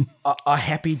are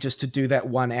happy just to do that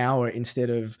 1 hour instead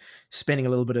of spending a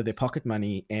little bit of their pocket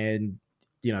money and,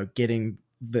 getting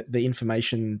the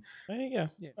information.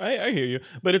 I hear you,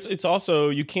 but it's also,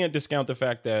 you can't discount the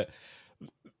fact that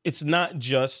it's not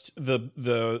just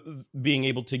the being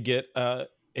able to get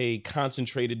a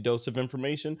concentrated dose of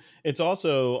information. It's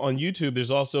also on YouTube.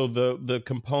 There's also the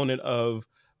component of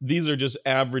these are just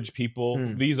average people.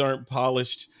 These aren't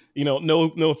polished.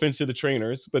 No offense to the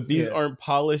trainers, but these aren't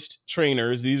polished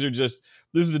trainers. This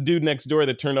is the dude next door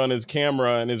that turned on his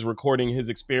camera and is recording his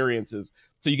experiences.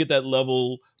 So you get that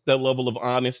level of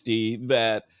honesty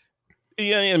that,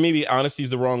 maybe honesty is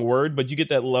the wrong word, but you get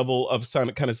that level of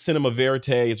kind of cinema verite.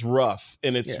 It's rough,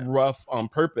 and it's rough on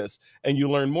purpose. And you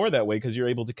learn more that way because you're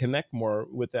able to connect more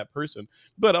with that person.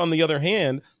 But on the other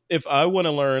hand, if I want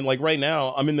to learn, like right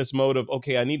now, I'm in this mode of,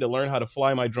 okay, I need to learn how to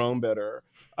fly my drone better.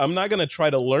 I'm not going to try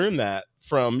to learn that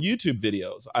from YouTube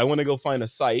videos. I want to go find a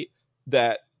site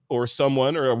that, or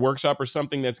someone, or a workshop or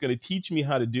something that's going to teach me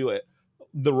how to do it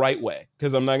the right way.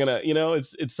 Because I'm not going to,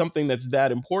 it's something that's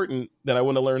that important that I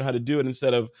want to learn how to do it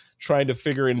instead of trying to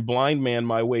figure and blind man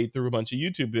my way through a bunch of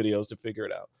YouTube videos to figure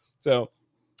it out. So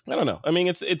I don't know. I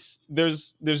mean,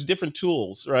 there's different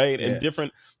tools, right? Yeah.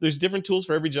 And there's different tools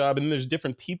for every job, and there's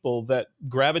different people that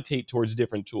gravitate towards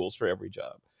different tools for every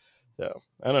job. So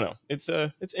I don't know.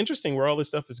 It's interesting where all this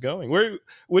stuff is going.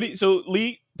 So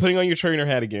Lee, putting on your trainer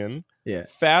hat again. Yeah.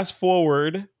 Fast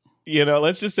forward,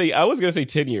 let's just say, I was gonna say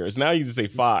 10 years. Now you just say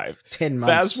 5. 10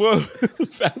 months.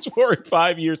 Fast forward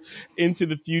 5 years into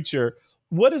the future.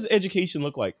 What does education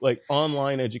look like? Like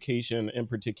online education in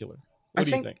particular. What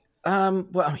do you think?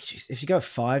 Well, I mean, if you go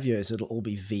 5 years, it'll all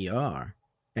be VR,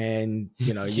 and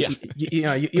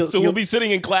So we'll be sitting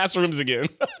in classrooms again.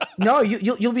 No,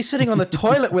 you'll be sitting on the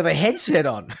toilet with a headset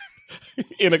on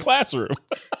in a classroom.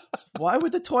 Why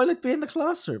would the toilet be in the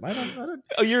classroom? I don't.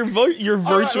 Oh, you're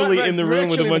virtually in the room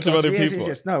with a bunch of other people.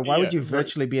 Yes. No, why would you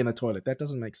virtually be in the toilet? That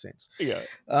doesn't make sense. Yeah.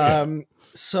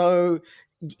 So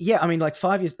yeah, I mean, like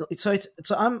 5 years.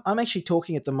 So I'm actually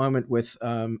talking at the moment with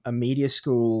a media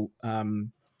school.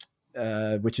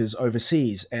 Which is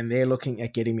overseas, and they're looking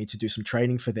at getting me to do some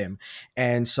training for them.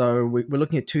 And so we're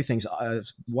looking at two things.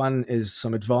 One is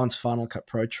some advanced Final Cut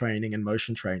Pro training and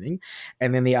motion training.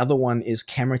 And then the other one is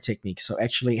camera technique. So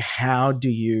actually, how do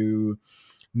you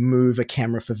move a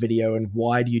camera for video, and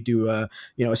why do you do a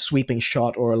sweeping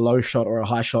shot or a low shot or a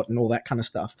high shot and all that kind of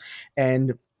stuff?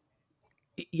 And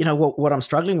what I'm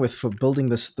struggling with for building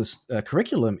this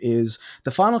curriculum is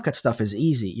the Final Cut stuff is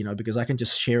easy, because I can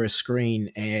just share a screen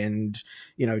and,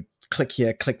 click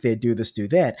here, click there, do this, do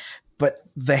that. But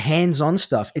the hands-on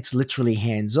stuff, it's literally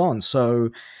hands-on.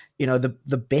 So,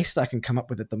 the best I can come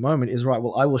up with at the moment is, right,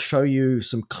 well, I will show you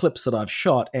some clips that I've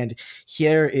shot, and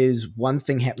here is one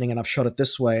thing happening and I've shot it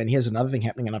this way, and here's another thing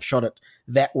happening and I've shot it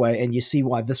that way, and you see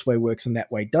why this way works and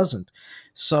that way doesn't.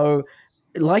 So,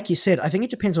 like you said, I think it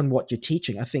depends on what you're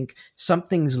teaching. I think some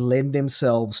things lend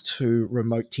themselves to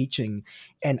remote teaching,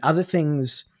 and other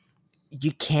things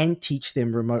you can teach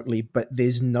them remotely, but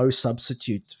there's no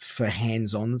substitute for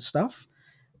hands-on stuff.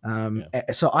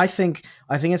 So I think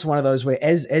it's one of those where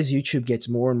as YouTube gets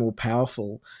more and more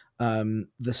powerful,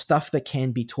 the stuff that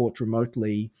can be taught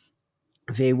remotely,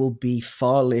 there will be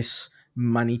far less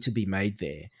money to be made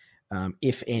there,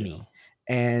 if any. Yeah.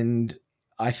 And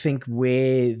I think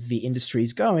where the industry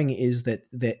is going is that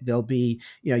there'll be,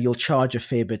 you'll charge a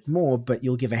fair bit more, but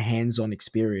you'll give a hands-on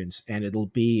experience, and it'll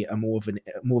be a more of an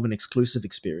exclusive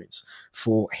experience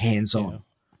for hands-on. Yeah.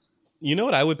 You know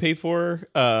what I would pay for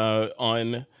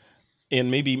and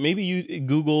maybe you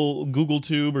Google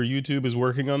Tube or YouTube is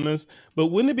working on this, but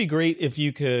wouldn't it be great if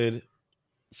you could,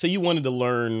 say you wanted to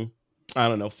learn, I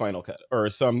don't know, Final Cut or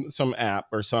some app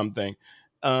or something.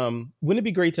 Wouldn't it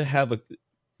be great to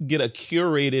get a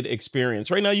curated experience?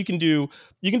 Right now you can do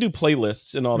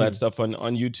playlists and all that stuff on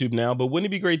YouTube now, but wouldn't it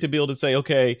be great to be able to say,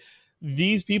 okay,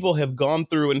 these people have gone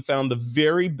through and found the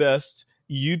very best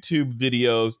YouTube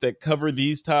videos that cover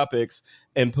these topics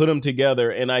and put them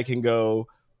together, and I can go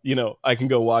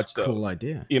watch those. Cool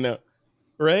idea.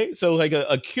 Right? So like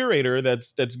a curator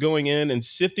that's going in and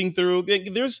sifting through.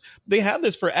 They have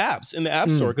this for apps in the App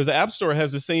Store, because the App Store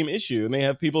has the same issue, and they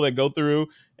have people that go through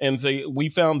and say, we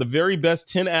found the very best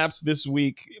 10 apps this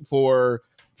week for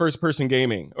first person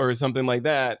gaming or something like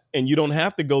that. And you don't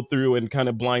have to go through and kind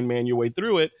of blind man your way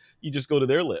through it. You just go to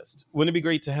their list. Wouldn't it be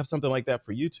great to have something like that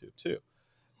for YouTube too?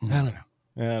 I don't know.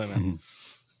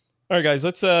 All right, guys,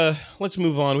 let's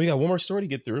move on. We got one more story to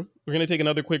get through. We're going to take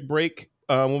another quick break.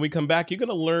 When we come back, you're going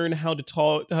to learn how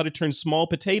to turn small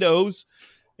potatoes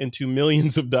into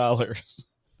millions of dollars.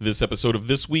 This episode of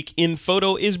This Week in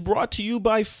Photo is brought to you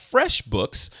by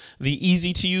FreshBooks, the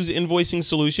easy-to-use invoicing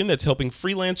solution that's helping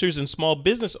freelancers and small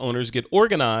business owners get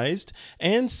organized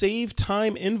and save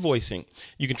time invoicing.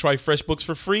 You can try FreshBooks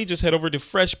for free. Just head over to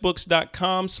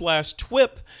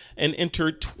freshbooks.com/TWIP and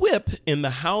enter TWIP in the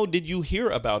How Did You Hear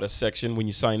About Us section when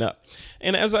you sign up.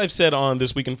 And as I've said on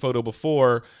This Week in Photo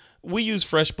before, we use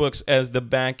FreshBooks as the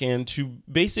back end to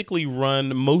basically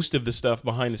run most of the stuff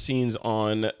behind the scenes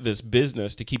on this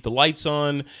business, to keep the lights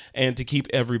on and to keep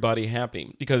everybody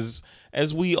happy. Because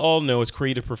as we all know, as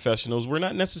creative professionals, we're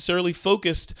not necessarily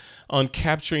focused on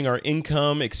capturing our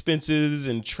income, expenses,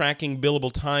 and tracking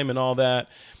billable time and all that.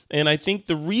 And I think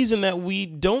the reason that we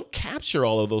don't capture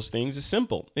all of those things is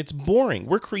simple. It's boring.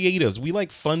 We're creatives. We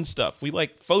like fun stuff. We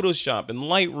like Photoshop and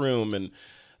Lightroom and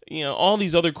all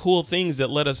these other cool things that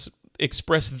let us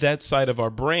express that side of our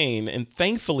brain. And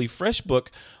thankfully, FreshBook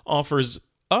offers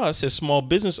us as small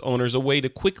business owners a way to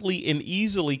quickly and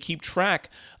easily keep track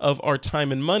of our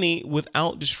time and money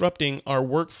without disrupting our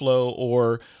workflow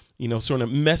or sort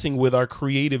of messing with our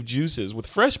creative juices. With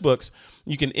FreshBooks,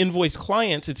 you can invoice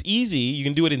clients. It's easy. You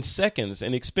can do it in seconds,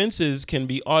 and expenses can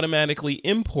be automatically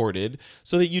imported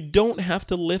so that you don't have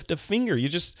to lift a finger. You're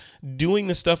just doing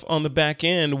the stuff on the back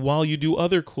end while you do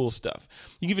other cool stuff.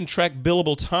 You can even track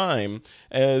billable time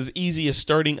as easy as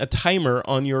starting a timer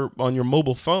on your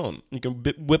mobile phone. You can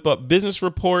whip up business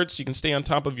reports. You can stay on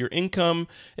top of your income,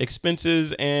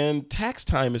 expenses, and tax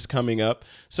time is coming up.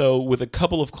 So with a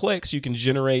couple of clicks, you can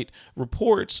generate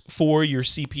reports for your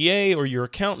CPA or your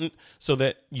accountant so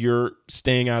that you're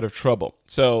staying out of trouble.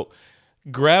 So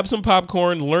grab some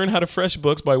popcorn, learn how to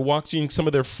FreshBooks by watching some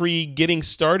of their free Getting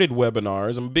Started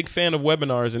webinars. I'm a big fan of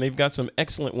webinars, and they've got some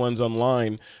excellent ones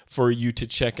online for you to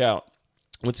check out.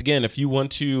 Once again, if you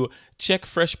want to check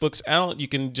FreshBooks out, you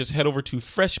can just head over to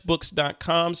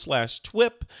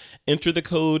freshbooks.com/TWIP, enter the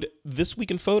code This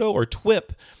Week in Photo or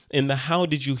TWIP in the How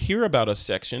Did You Hear About Us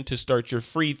section to start your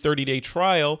free 30-day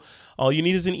trial. All you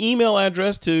need is an email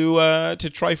address to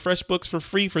try FreshBooks for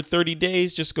free for 30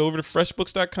 days. Just go over to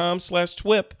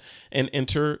freshbooks.com/TWIP and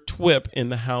enter TWIP in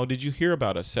the How Did You Hear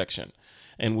About Us section.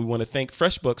 And we want to thank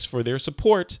FreshBooks for their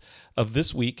support of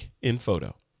This Week in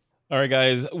Photo. All right,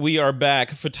 guys, we are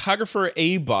back. Photographer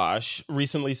Bosch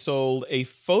recently sold a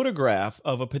photograph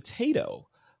of a potato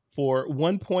for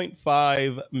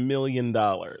 $1.5 million.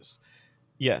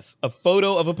 Yes, a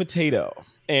photo of a potato.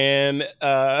 And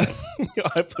I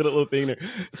put a little thing there.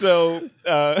 So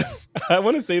I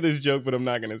want to say this joke, but I'm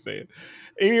not going to say it.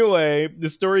 Anyway, the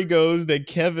story goes that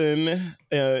Kevin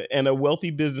and a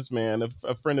wealthy businessman,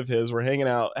 a friend of his, were hanging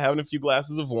out, having a few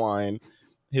glasses of wine.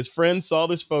 His friend saw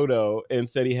this photo and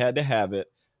said he had to have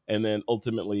it, and then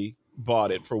ultimately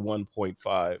bought it for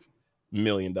 $1.5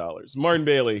 million. Martin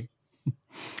Bailey,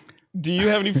 do you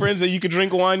have any friends that you could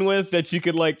drink wine with that you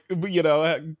could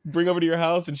bring over to your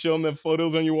house and show them the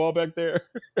photos on your wall back there?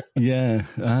 Yeah.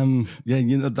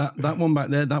 That one back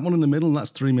there, that one in the middle,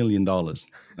 that's $3 million.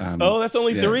 That's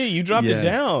only three. You dropped it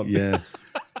down. Yeah.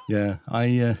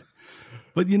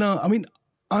 But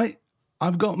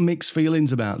I've got mixed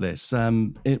feelings about this.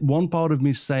 One part of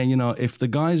me is saying, if the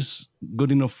guy's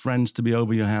good enough friends to be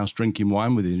over your house drinking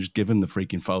wine with you, just give him the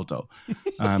freaking photo.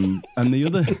 And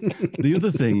the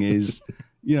other thing is,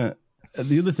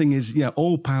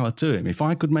 all power to him. If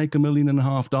I could make $1.5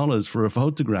 million for a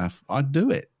photograph, I'd do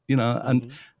it.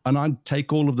 And I'd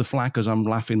take all of the flack as I'm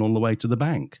laughing all the way to the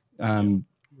bank.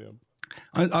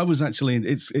 I was actually,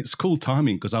 it's cool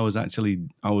timing because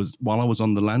while I was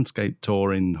on the landscape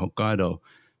tour in Hokkaido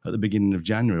at the beginning of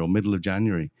January or middle of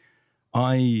January,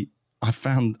 I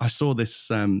saw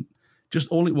this, just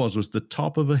all it was the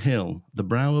top of a hill, the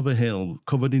brow of a hill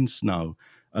covered in snow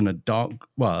and a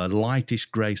lightish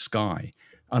gray sky.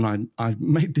 And I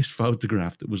made this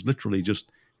photograph that was literally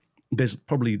there's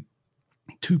probably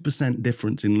 2%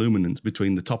 difference in luminance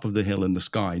between the top of the hill and the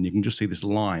sky. And you can just see this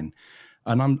line.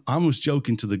 And I was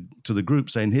joking to the group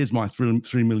saying, here's my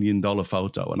 $3 million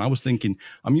photo. And I was thinking,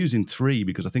 I'm using 3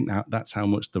 because I think that's how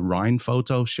much the Rhine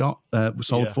photo shot was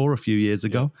sold for a few years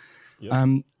ago. Yeah.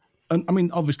 And I mean,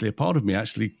 obviously a part of me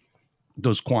actually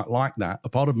does quite like that. A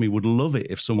part of me would love it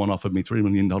if someone offered me $3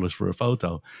 million for a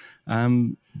photo.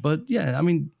 But yeah, I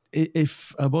mean,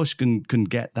 if Bosch can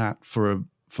get that for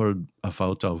a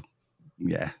photo,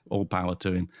 all power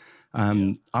to him.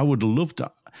 I would love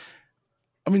to.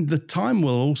 I mean, the time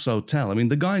will also tell. I mean,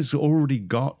 the guy's already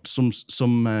got some.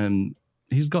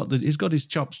 He's got his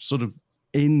chops sort of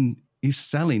in. He's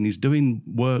selling. He's doing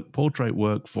portrait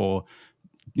work for,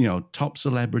 top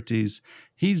celebrities.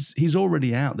 He's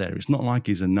already out there. It's not like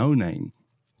he's a no name.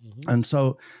 Mm-hmm. And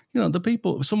so,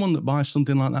 someone that buys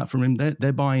something like that from him,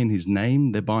 they're buying his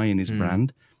name, they're buying his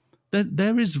brand.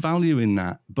 There is value in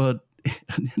that, but at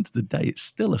the end of the day, it's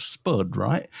still a spud,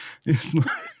 right? It's like.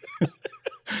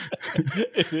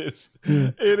 It is.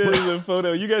 It is a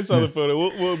photo. You guys saw the photo.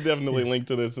 We'll definitely link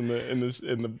to this in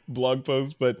the blog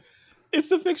post. But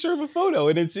it's a picture of a photo,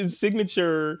 and it's his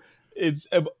signature. It's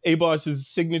Bosch's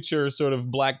signature sort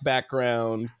of black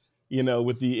background.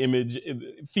 With the image,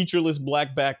 featureless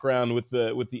black background with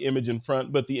the image in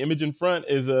front. But the image in front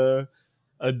is a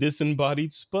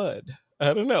disembodied spud.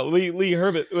 I don't know, Lee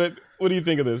Herbet. What do you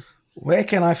think of this? Where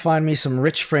can I find me some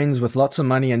rich friends with lots of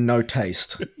money and no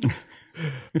taste?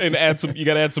 And you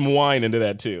got to add some wine into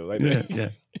that too. Yeah.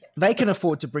 They can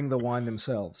afford to bring the wine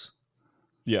themselves.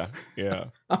 Yeah.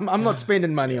 I'm not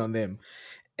spending money on them.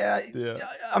 Yeah.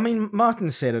 I mean,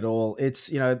 Martin said it all.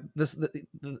 It's,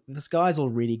 this guy's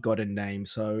already got a name,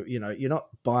 so you're not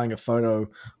buying a photo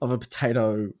of a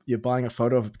potato. You're buying a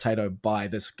photo of a potato by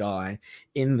this guy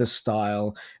in the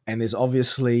style, and there's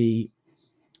obviously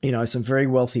some very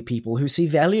wealthy people who see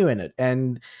value in it,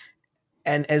 and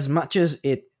as much as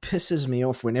it pisses me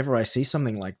off whenever I see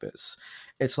something like this,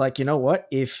 it's like, you know what?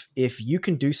 If you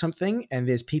can do something and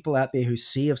there's people out there who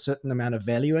see a certain amount of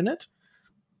value in it,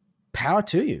 power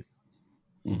to you.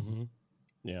 Mm-hmm.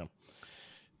 Yeah.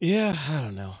 I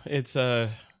don't know. It's I'm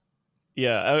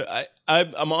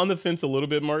on the fence a little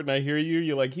bit, Martin. I hear you.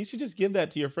 You're like, you should just give that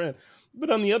to your friend.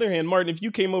 But on the other hand, Martin, if you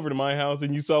came over to my house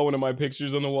and you saw one of my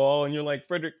pictures on the wall and you're like,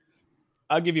 Frederick,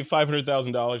 I'll give you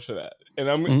 $500,000 for that.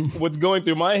 And what's going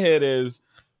through my head is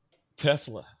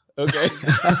Tesla. Okay.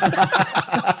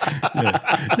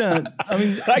 No, I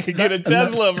mean, I could get a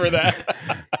Tesla for that.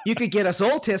 You could get us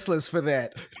all Teslas for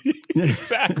that.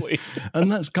 Exactly.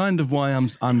 And that's kind of why I'm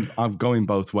going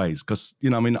both ways, because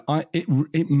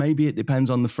maybe it depends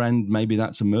on the friend. Maybe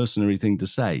that's a mercenary thing to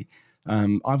say.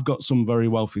 I've got some very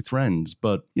wealthy friends,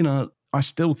 but I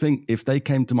still think if they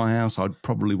came to my house, I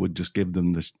probably would just give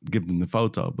them the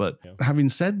photo. But having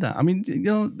said that, I mean,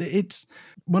 it's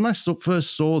when I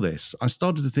first saw this, I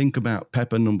started to think about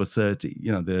Pepper number 30,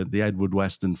 the Edward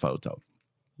Weston photo,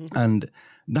 and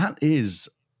that is,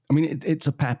 I mean, it's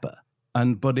a pepper,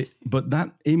 but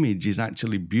that image is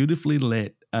actually beautifully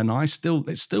lit, and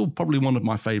it's still probably one of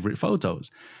my favorite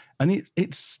photos, and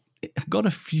it's got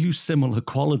a few similar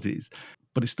qualities,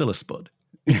 but it's still a spud.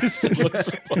 A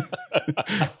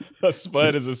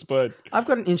spud is a spud. I've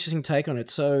got an interesting take on it.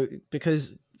 So,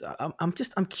 because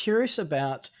I'm curious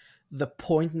about the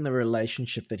point in the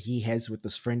relationship that he has with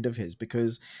this friend of his,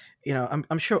 because,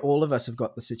 I'm sure all of us have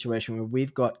got the situation where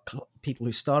we've got people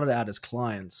who started out as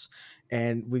clients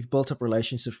and we've built up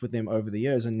relationships with them over the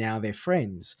years and now they're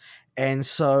friends. And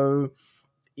so,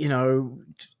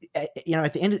 at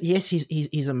the end yes,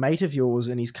 he's a mate of yours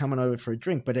and he's coming over for a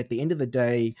drink, but at the end of the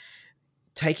day,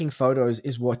 taking photos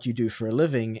is what you do for a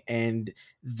living, and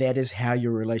that is how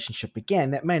your relationship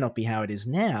began. That may not be how it is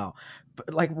now,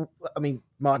 but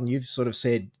Martin, you've sort of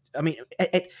said,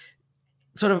 at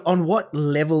sort of on what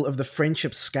level of the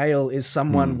friendship scale is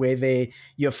someone where they're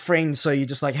your friends, so you're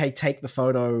just like, hey, take the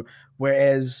photo,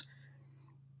 whereas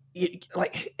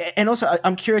and also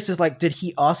I'm curious, is did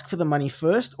he ask for the money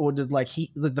first, or did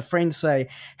the friend say,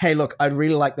 hey, look, I'd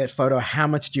really like that photo, how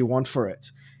much do you want for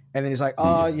it? And then he's like,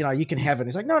 oh, you can have it. And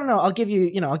he's like, no, I'll give you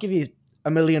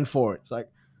 $1 million for it. It's like,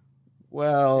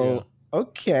 well,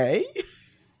 okay.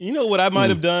 You know what I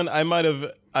might have done?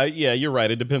 You're right.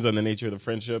 It depends on the nature of the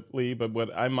friendship, Lee. But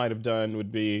what I might have done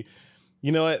would be,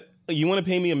 you know what? You want to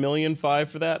pay me $1.5 million for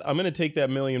that? I'm going to take that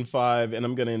 $1.5 million and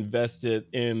I'm going to invest it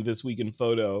in This Week in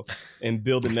Photo and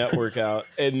build a network out.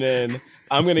 And then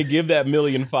I'm going to give that $1.5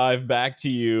 million back to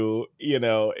you,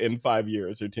 in 5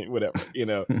 years or 10, whatever,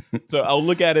 So I'll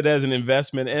look at it as an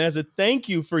investment. And as a thank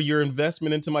you for your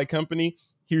investment into my company,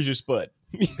 here's your spud.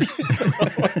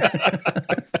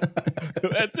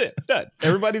 That's it. Done.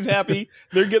 Everybody's happy.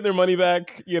 They're getting their money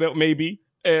back, maybe.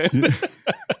 And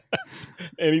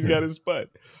he's got his spud.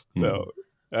 So,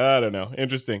 I don't know.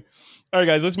 Interesting. All right,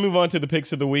 guys, let's move on to the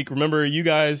picks of the week. Remember, you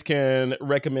guys can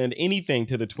recommend anything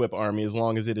to the TWIP Army as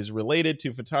long as it is related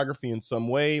to photography in some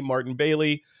way. Martin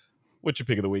Bailey, what's your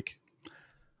pick of the week?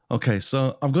 Okay,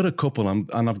 so I've got a couple, and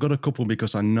I've got a couple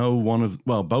because I know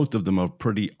both of them are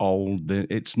pretty old.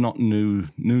 It's not new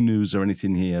news or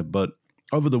anything here, but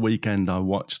over the weekend I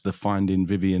watched the Finding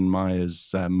Vivian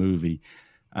Myers movie,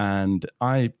 and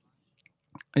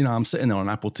I'm sitting there on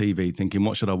Apple TV thinking,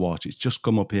 what should I watch? It's just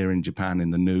come up here in Japan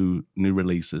in the new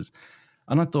releases.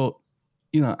 And I thought,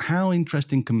 how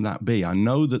interesting can that be? I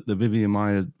know that the Vivian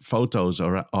Maier photos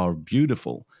are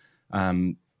beautiful,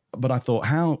 but I thought,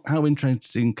 how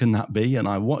interesting can that be? And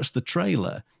I watched the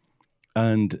trailer,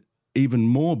 and even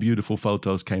more beautiful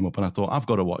photos came up, and I thought, I've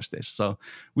got to watch this. So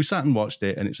we sat and watched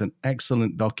it, and it's an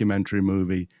excellent documentary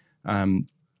movie.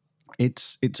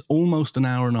 It's almost an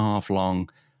hour and a half long.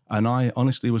 And I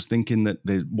honestly was thinking that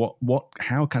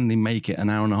how can they make it an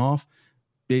hour and a half?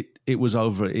 It was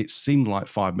over. It seemed like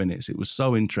 5 minutes. It was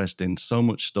so interesting, so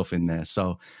much stuff in there.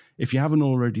 So if you haven't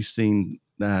already seen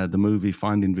the movie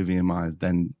Finding Vivian Myers,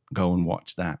 then go and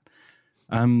watch that.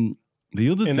 The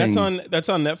other thing, that's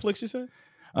on Netflix, you said?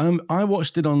 I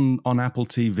watched it on Apple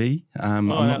TV. I'm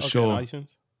not sure.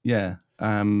 iTunes? Yeah,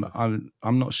 I'm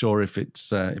not sure if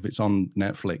it's on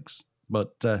Netflix,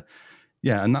 but.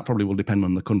 Yeah, and that probably will depend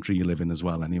on the country you live in as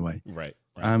well anyway. Right.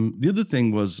 The other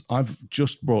thing was I've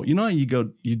just brought, how you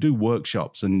do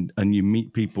workshops and you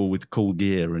meet people with cool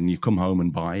gear and you come home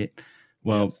and buy it.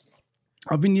 Well,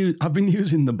 I've been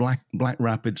using the Black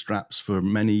Rapid straps for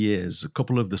many years. A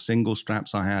couple of the single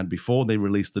straps I had before they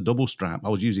released the double strap, I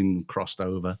was using them crossed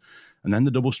over, and then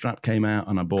the double strap came out,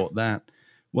 and I bought that.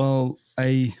 Well,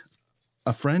 a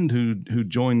friend who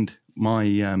joined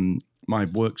my my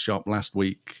workshop last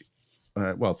week,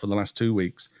 for the last 2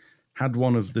 weeks, had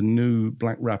one of the new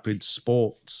Black Rapid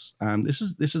Sports. This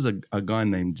is a guy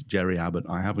named Jerry Abbott.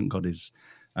 I haven't got his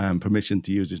permission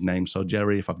to use his name. So,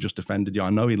 Jerry, if I've just offended you, I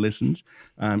know he listens.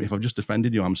 If I've just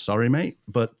offended you, I'm sorry, mate.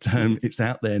 But it's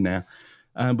out there now.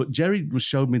 But Jerry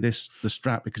showed me the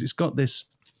strap because it's got this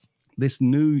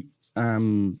new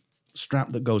strap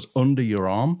that goes under your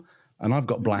arm. And I've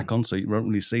got black on, so you won't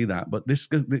really see that. But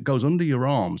it goes under your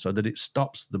arm so that it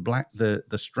stops the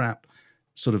strap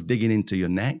sort of digging into your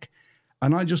neck.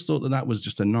 And I just thought that was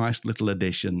just a nice little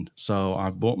addition. So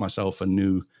I've bought myself a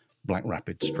new Black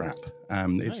Rapid strap.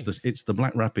 Nice. It's the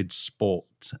Black Rapid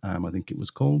Sport, I think it was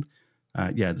called.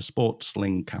 The Sport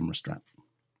Sling camera strap.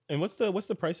 And what's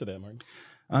the price of that, Martin?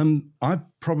 I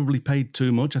probably paid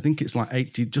too much. I think it's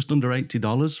like just under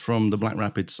 $80 from the Black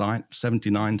Rapid site,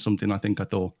 79 something. I think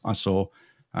I saw.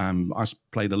 I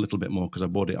played a little bit more because I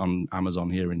bought it on Amazon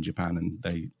here in Japan, and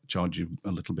they charge you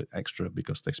a little bit extra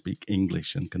because they speak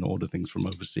English and can order things from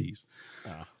overseas.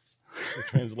 The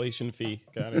translation fee.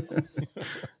 Got it.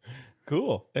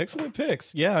 Cool. Excellent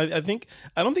picks. Yeah, I don't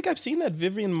think I've seen that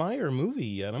Vivian Maier movie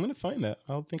yet. I'm going to find that.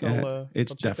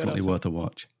 It's definitely worth a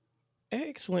watch.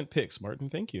 Excellent picks, Martin.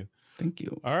 Thank you. Thank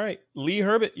you. All right, Lee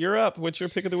Herbet, you're up. What's your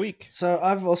pick of the week? So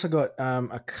I've also got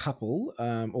a couple,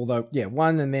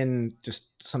 one and then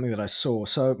just something that I saw.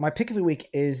 So my pick of the week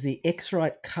is the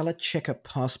X-Rite Color Checker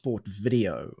Passport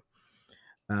video.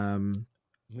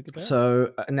 Look at that.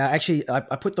 So now, actually, I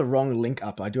put the wrong link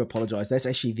up. I do apologize. That's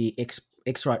actually the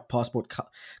X-Rite Passport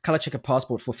Color Checker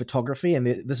Passport for photography, and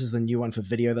this is the new one for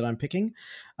video that I'm picking.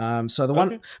 But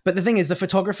the thing is, the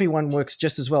photography one works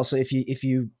just as well. So if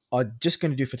you are just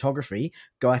going to do photography,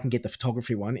 go out and get the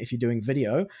photography one. If you're doing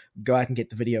video, go out and get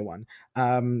the video one.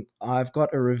 I've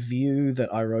got a review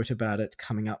that I wrote about it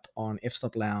coming up on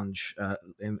F-Stop Lounge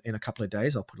in a couple of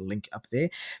days. I'll put a link up there.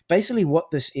 Basically,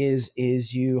 what this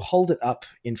is you hold it up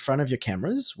in front of your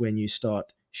cameras when you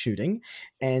start shooting,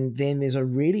 and then there's a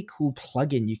really cool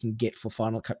plugin you can get for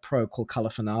Final Cut Pro called Color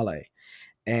Finale.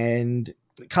 And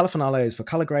Color Finale is for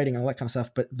color grading and all that kind of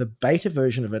stuff, but the beta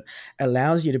version of it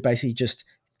allows you to basically just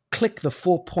click the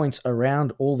 4 points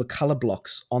around all the color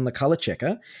blocks on the color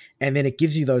checker, and then it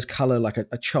gives you those color, like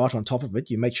a chart on top of it.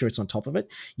 You make sure it's on top of it.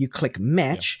 You click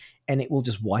match, and it will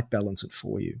just white balance it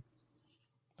for you.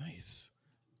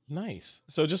 Nice.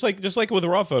 So just like with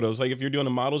raw photos, like if you're doing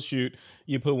a model shoot,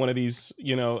 you put one of these,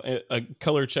 a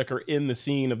color checker in the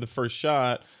scene of the first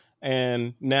shot,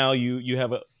 and now you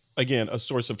have a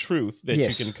source of truth that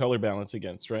you can color balance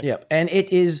against, right? Yeah, and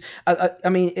it is.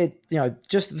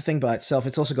 Just the thing by itself,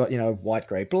 it's also got white,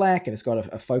 gray, black, and it's got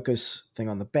a focus thing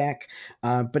on the back.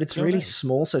 But it's really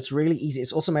small, so it's really easy.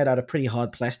 It's also made out of pretty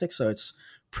hard plastic, so it's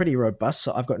pretty robust.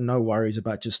 So I've got no worries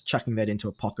about just chucking that into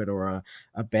a pocket or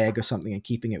a bag or something and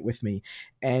keeping it with me.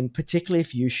 And particularly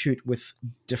if you shoot with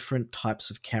different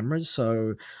types of cameras.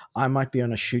 So I might be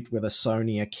on a shoot with a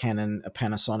Sony, a Canon, a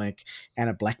Panasonic, and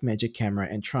a Blackmagic camera,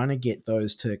 and trying to get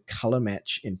those to color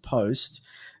match in post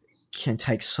can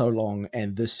take so long.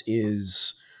 And this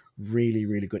is really,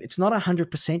 really good. It's not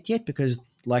 100% yet because,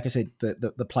 like I said,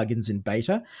 the plugin's in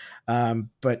beta,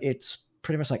 but it's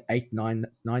pretty much like 9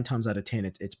 times out of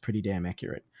 10, it's pretty damn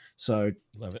accurate. So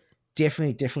love it.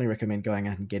 Definitely recommend going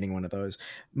out and getting one of those.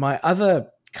 My other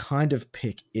kind of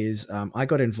pick is I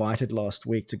got invited last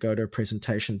week to go to a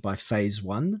presentation by Phase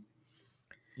One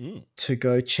to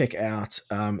go check out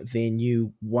their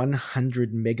new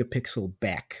 100 megapixel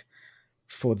back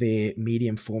for their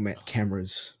medium format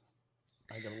cameras.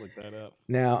 I gotta look that up.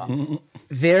 Now,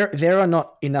 there are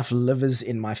not enough livers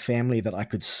in my family that I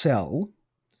could sell.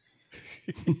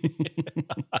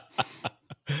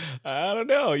 I don't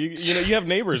know. You have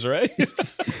neighbors, right?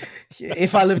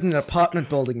 If I lived in an apartment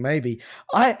building, maybe.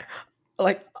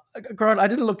 Grant, I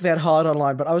didn't look that hard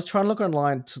online, but I was trying to look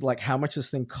online to like how much this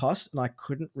thing cost, and I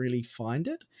couldn't really find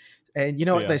it. And you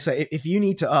know what they say: if you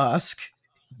need to ask,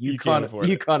 you can't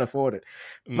afford it.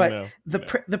 But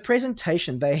the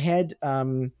presentation, they had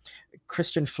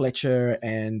Christian Fletcher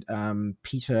and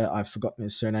Peter, I've forgotten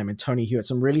his surname, and Tony Hewitt,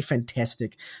 some really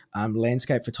fantastic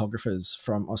landscape photographers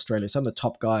from Australia, some of the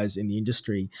top guys in the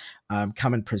industry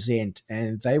come and present,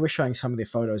 and they were showing some of their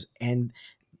photos. And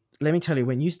let me tell you,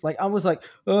 I was like,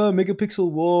 oh, megapixel,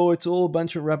 whoa, it's all a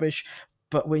bunch of rubbish.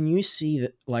 But when you see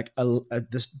that, like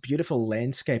this beautiful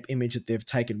landscape image that they've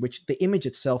taken, which the image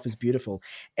itself is beautiful,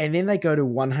 and then they go to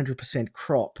 100%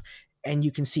 crop, and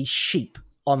you can see sheep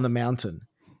on the mountain.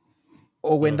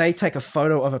 Or when they take a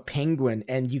photo of a penguin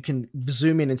and you can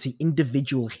zoom in and see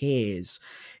individual hairs,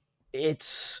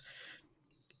 it's...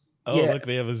 Look,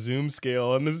 they have a zoom scale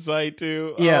on the site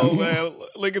too. Yeah. Oh man,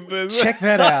 look at this. Check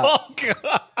that out. Oh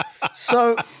god.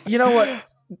 So, you know what,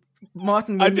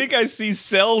 Martin? I think I see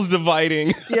cells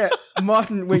dividing. Yeah,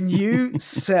 Martin, when you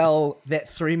sell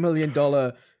that $3 million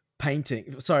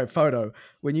photo,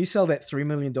 when you sell that $3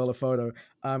 million photo,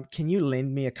 can you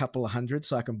lend me a couple of hundred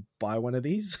so I can buy one of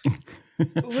these?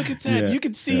 Look at that. Yeah, you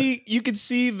can see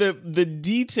the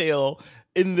detail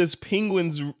in this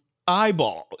penguin's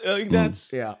eyeball.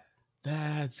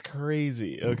 That's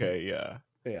crazy. Okay,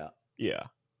 yeah.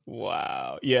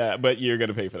 Wow. Yeah, but you're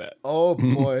gonna pay for that. Oh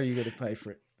boy, you're gonna pay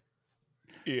for it.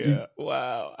 Yeah.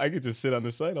 Wow. I could just sit on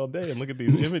the site all day and look at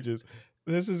these images.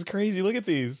 This is crazy. Look at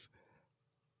these.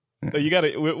 You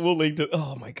gotta. We'll link to.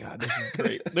 Oh my god, this is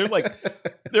great. They're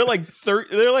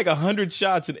like 100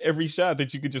 shots in every shot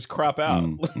that you could just crop out.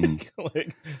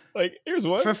 Like here's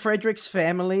one for Frederick's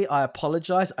family. I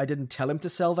apologize. I didn't tell him to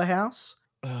sell the house.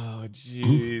 Oh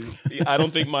jeez, I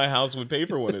don't think my house would pay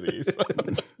for one of these.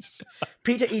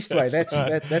 Peter Eastway.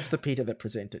 That's the Peter that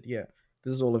presented. Yeah,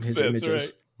 this is all of his images.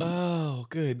 Right. Oh,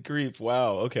 good grief!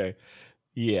 Wow. Okay.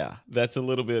 Yeah, that's a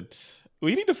little bit.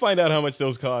 We need to find out how much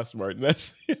those cost, Martin.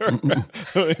 That's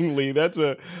Lee.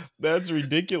 That's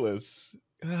ridiculous.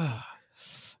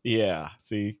 Yeah.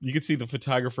 See, you can see the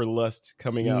photographer lust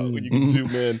coming out when you can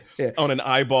zoom in on an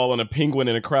eyeball on a penguin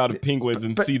in a crowd of penguins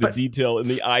and see the detail in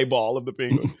the eyeball of the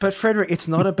penguin. But Frederick, it's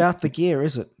not about the gear,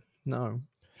 is it? No.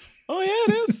 Oh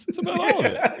yeah, it is. It's about all of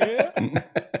it. Yeah.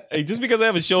 Hey, just because I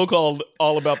have a show called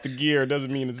All About the Gear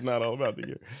doesn't mean it's not all about the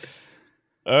gear.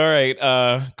 All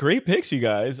right. Great picks, you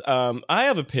guys. I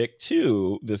have a pick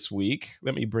too this week.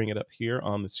 Let me bring it up here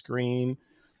on the screen.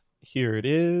 Here it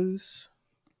is.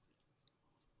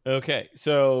 Okay.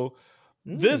 So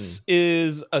this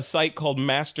is a site called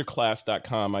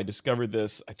masterclass.com. I discovered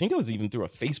this. I think it was even through a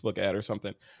Facebook ad or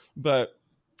something, but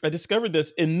I discovered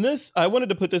this in this. I wanted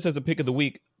to put this as a pick of the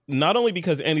week, not only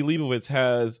because Andy Leibovitz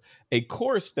has a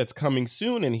course that's coming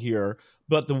soon in here,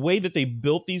 but the way that they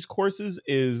built these courses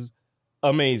is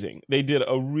amazing. They did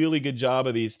a really good job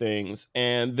of these things,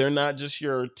 and they're not just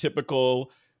your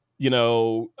typical,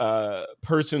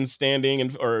 person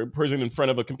standing or person in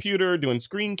front of a computer doing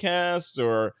screencasts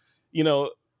or,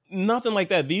 nothing like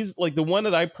that. These, like the one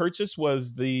that I purchased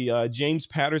was the James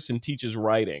Patterson Teaches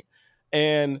Writing,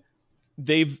 and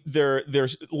they're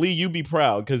Lee, you be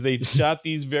proud because they've shot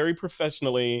these very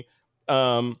professionally.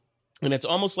 And it's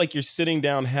almost like you're sitting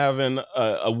down having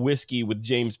a whiskey with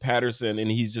James Patterson,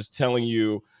 and he's just telling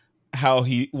you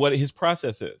what his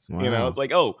process is. Wow. It's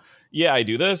like, oh yeah, I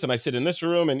do this, and I sit in this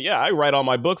room, and yeah, I write all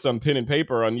my books on pen and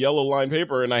paper, on yellow line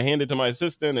paper, and I hand it to my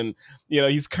assistant, and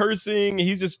he's cursing,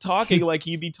 he's just talking like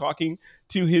he'd be talking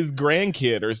to his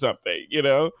grandkid or something.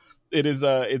 It is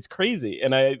it's crazy.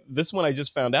 And this one I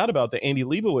just found out about, that Andy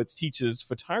Leibovitz teaches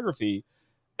photography.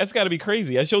 That's got to be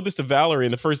crazy. I showed this to Valerie,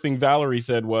 and the first thing Valerie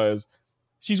said was,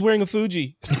 she's wearing a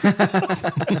Fuji.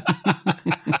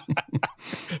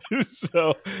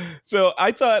 So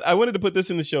I thought I wanted to put this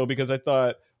in the show because I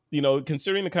thought,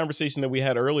 considering the conversation that we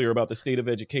had earlier about the state of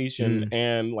education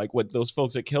and like what those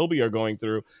folks at Kelby are going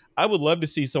through, I would love to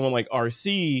see someone like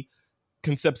RC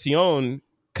Concepcion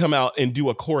come out and do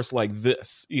a course like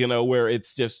this, where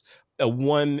it's just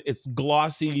it's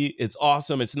glossy, it's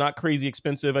awesome, it's not crazy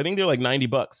expensive. I think they're like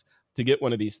 $90 to get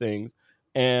one of these things,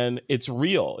 and it's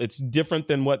real. It's different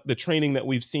than what the training that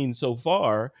we've seen so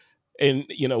far, and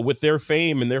with their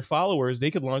fame and their followers, they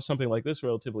could launch something like this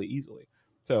relatively easily.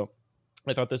 So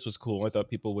I thought this was cool. I thought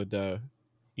people would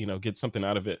get something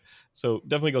out of it. So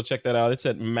definitely go check that out. It's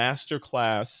at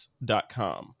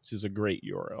masterclass.com, which is a great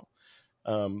URL.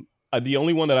 The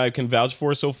only one that I can vouch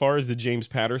for so far is the James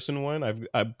Patterson one.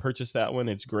 I've purchased that one.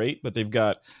 It's great. But they've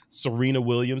got Serena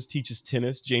Williams teaches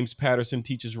tennis. James Patterson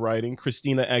teaches writing.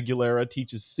 Christina Aguilera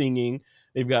teaches singing.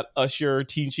 They've got Usher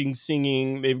teaching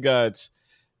singing. They've got,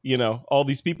 all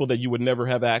these people that you would never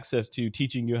have access to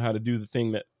teaching you how to do the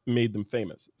thing that made them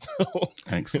famous. So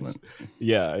excellent.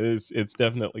 It's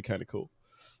definitely kind of cool.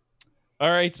 All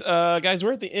right, guys,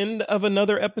 we're at the end of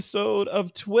another episode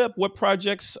of TWIP. What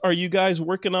projects are you guys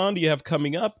working on? Do you have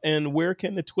coming up? And where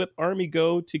can the TWIP Army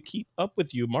go to keep up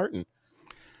with you, Martin?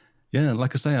 Yeah,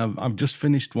 like I say, I've just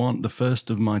finished the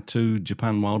first of my 2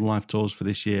 Japan wildlife tours for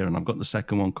this year, and I've got the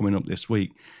second one coming up this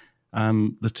week.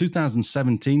 The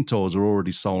 2017 tours are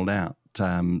already sold out,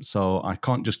 so I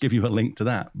can't just give you a link to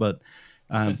that. But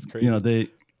That's crazy.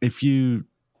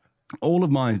 All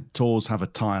of my tours have a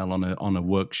tile on a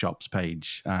workshops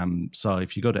page. So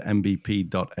if you go to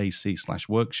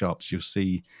mbp.ac/workshops, you'll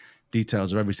see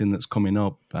details of everything that's coming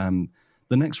up.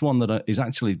 The next one that is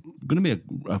actually going to be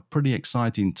a pretty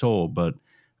exciting tour, but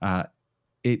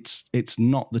it's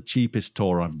not the cheapest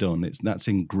tour I've done. That's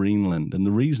in Greenland, and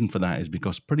the reason for that is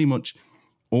because pretty much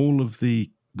all of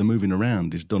the moving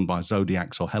around is done by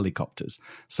Zodiacs or helicopters.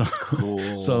 So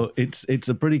Cool. so it's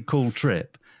a pretty cool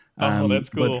trip. That's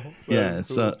cool. But,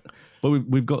 cool. But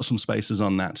we've got some spaces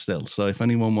on that still. So if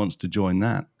anyone wants to join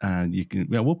that, you can.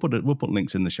 Yeah, we'll put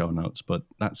links in the show notes. But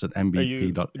that's at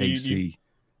mbp.ac.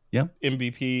 Yeah,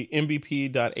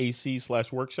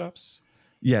 mbp.ac/workshops.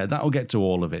 Yeah, that'll get to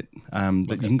all of it.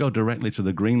 But you can go directly to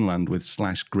the Greenland with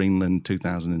 /Greenland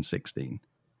 2016.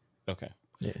 Okay.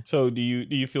 Yeah. So do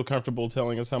you feel comfortable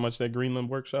telling us how much that Greenland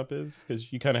workshop is?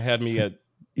 Because you kind of had me at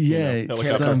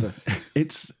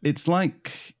it's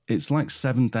like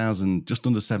 $7,000, just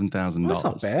under $7,000. That's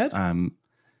not bad.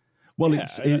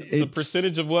 It's a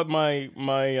percentage of what my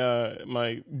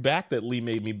back that Lee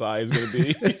made me buy is going to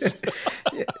be.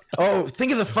 Oh,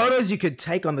 think of the photos you could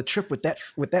take on the trip with that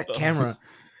camera.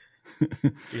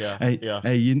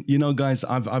 Hey, you know, guys,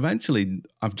 I've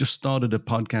just started a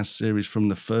podcast series from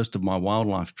the first of my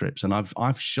wildlife trips, and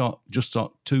I've shot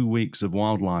 2 weeks of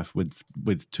wildlife with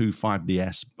two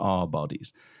 5DS R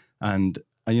bodies, and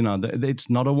you know, it's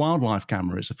not a wildlife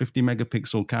camera; it's a 50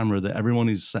 megapixel camera that everyone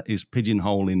is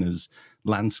pigeonholing as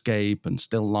landscape and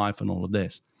still life and all of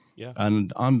this. Yeah,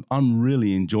 and I'm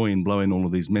really enjoying blowing all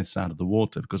of these myths out of the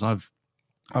water, because I've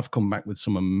come back with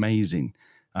some amazing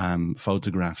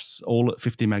photographs, all at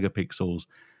 50 megapixels,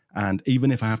 and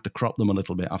even if I have to crop them a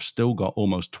little bit, I've still got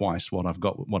almost twice what I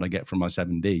get from my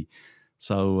 7D.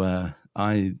 So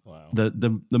the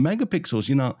megapixels,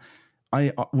 you know,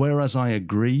 whereas I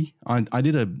agree, I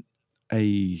did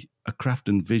a Craft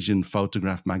and Vision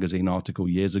Photograph magazine article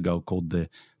years ago called the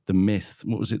myth.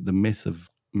 What was it? The myth of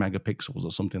megapixels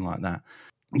or something like that.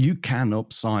 You can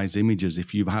upsize images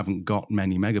if you haven't got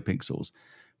many megapixels.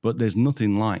 But there's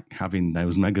nothing like having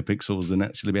those megapixels and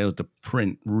actually be able to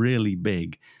print really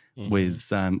big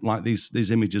with like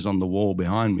these images on the wall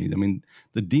behind me. I mean,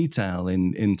 the detail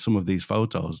in some of these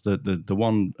photos, the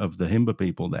one of the Himba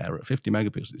people there at 50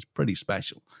 megapixels is pretty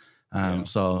special.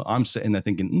 So I'm sitting there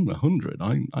thinking, 100,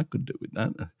 I could do with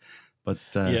that. But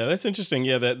that's interesting.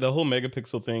 Yeah, the whole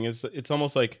megapixel thing it's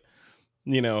almost like,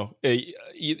 you know,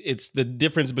 it's the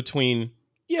difference between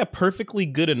perfectly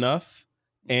good enough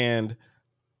and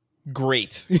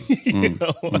great,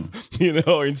 you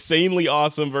know, insanely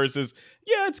awesome versus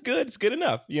it's good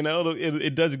enough, you know,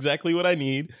 it does exactly what I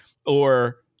need,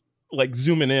 or like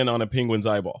zooming in on a penguin's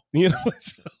eyeball, you know.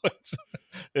 So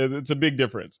it's a big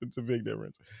difference.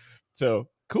 So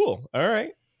cool. All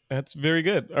right, that's very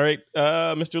good. All right,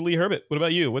 Mr. Lee Herbet, what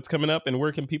about you? What's coming up, and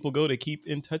where can people go to keep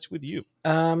in touch with you?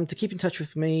 To keep in touch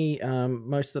with me,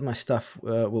 most of my stuff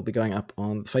will be going up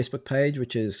on the Facebook page,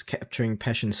 which is Capturing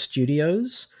Passion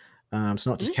Studios. It's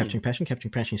not just Capturing Passion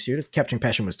Studios. Capturing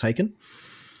Passion was taken.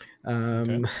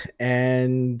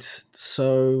 And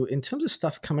so in terms of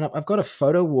stuff coming up, I've got a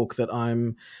photo walk that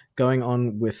I'm going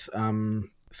on with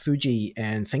Fuji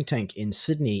and Think Tank in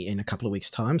Sydney in a couple of weeks'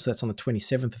 time. So that's on the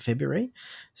 27th of February.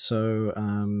 So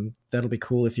that'll be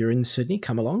cool. If you're in Sydney,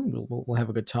 come along. We'll have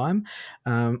a good time.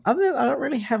 Other than that, I don't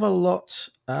really have a lot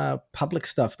public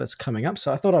stuff that's coming up.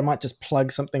 So I thought I might just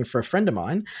plug something for a friend of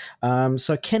mine.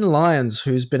 So Ken Lyons,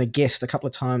 who's been a guest a couple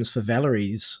of times for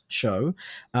Valerie's show,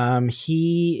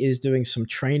 he is doing some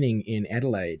training in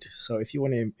Adelaide. So if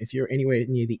you're anywhere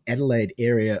near the Adelaide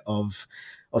area of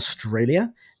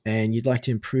Australia, and you'd like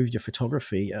to improve your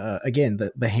photography, again,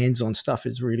 the hands-on stuff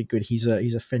is really good. He's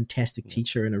a fantastic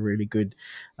teacher and a really good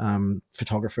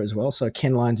photographer as well. So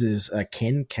Ken Lyons is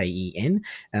Ken, K-E-N,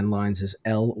 and Lyons is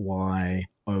Lyons.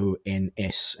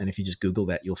 And if you just Google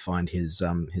that, you'll find his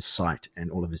site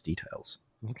and all of his details.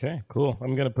 Okay, cool.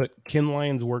 I'm going to put Ken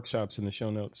Lyons workshops in the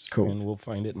show notes. Cool. And we'll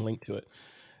find it and link to it.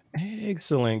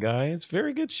 Excellent, guys.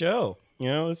 Very good show. You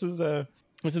know, this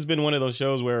has been one of those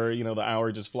shows where, you know, the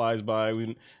hour just flies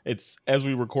by. As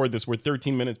we record this, we're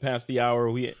 13 minutes past the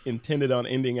hour. We intended on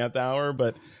ending at the hour,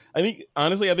 but I think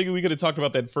we could have talked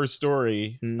about that first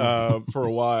story for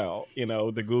a while, you know,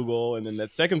 the Google, and then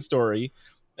that second story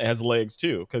has legs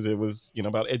too, because it was, you know,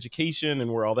 about education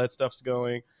and where all that stuff's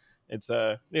going. It's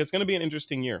going to be an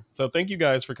interesting year. So thank you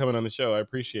guys for coming on the show. I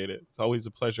appreciate it. It's always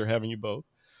a pleasure having you both.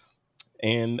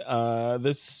 And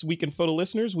this Week in Photo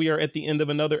listeners, we are at the end of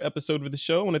another episode of the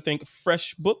show. I want to thank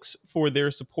FreshBooks for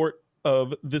their support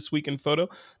of This Week in Photo.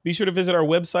 Be sure to visit our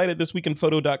website at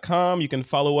thisweekinphoto.com. You can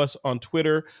follow us on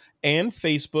Twitter and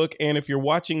Facebook. And if you're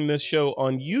watching this show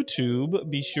on YouTube,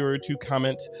 be sure to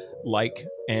comment, like,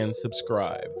 and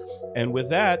subscribe. And with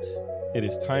that, it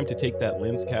is time to take that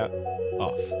lens cap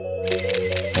off.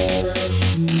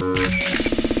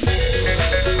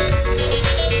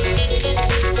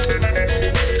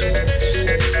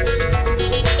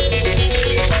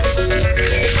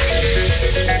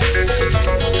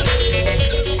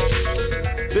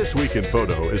 This Week in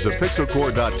Photo is a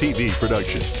Pixelcore.tv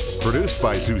production, produced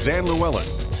by Suzanne Llewellyn,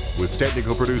 with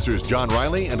technical producers John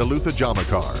Riley and Alutha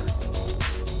Jamakar.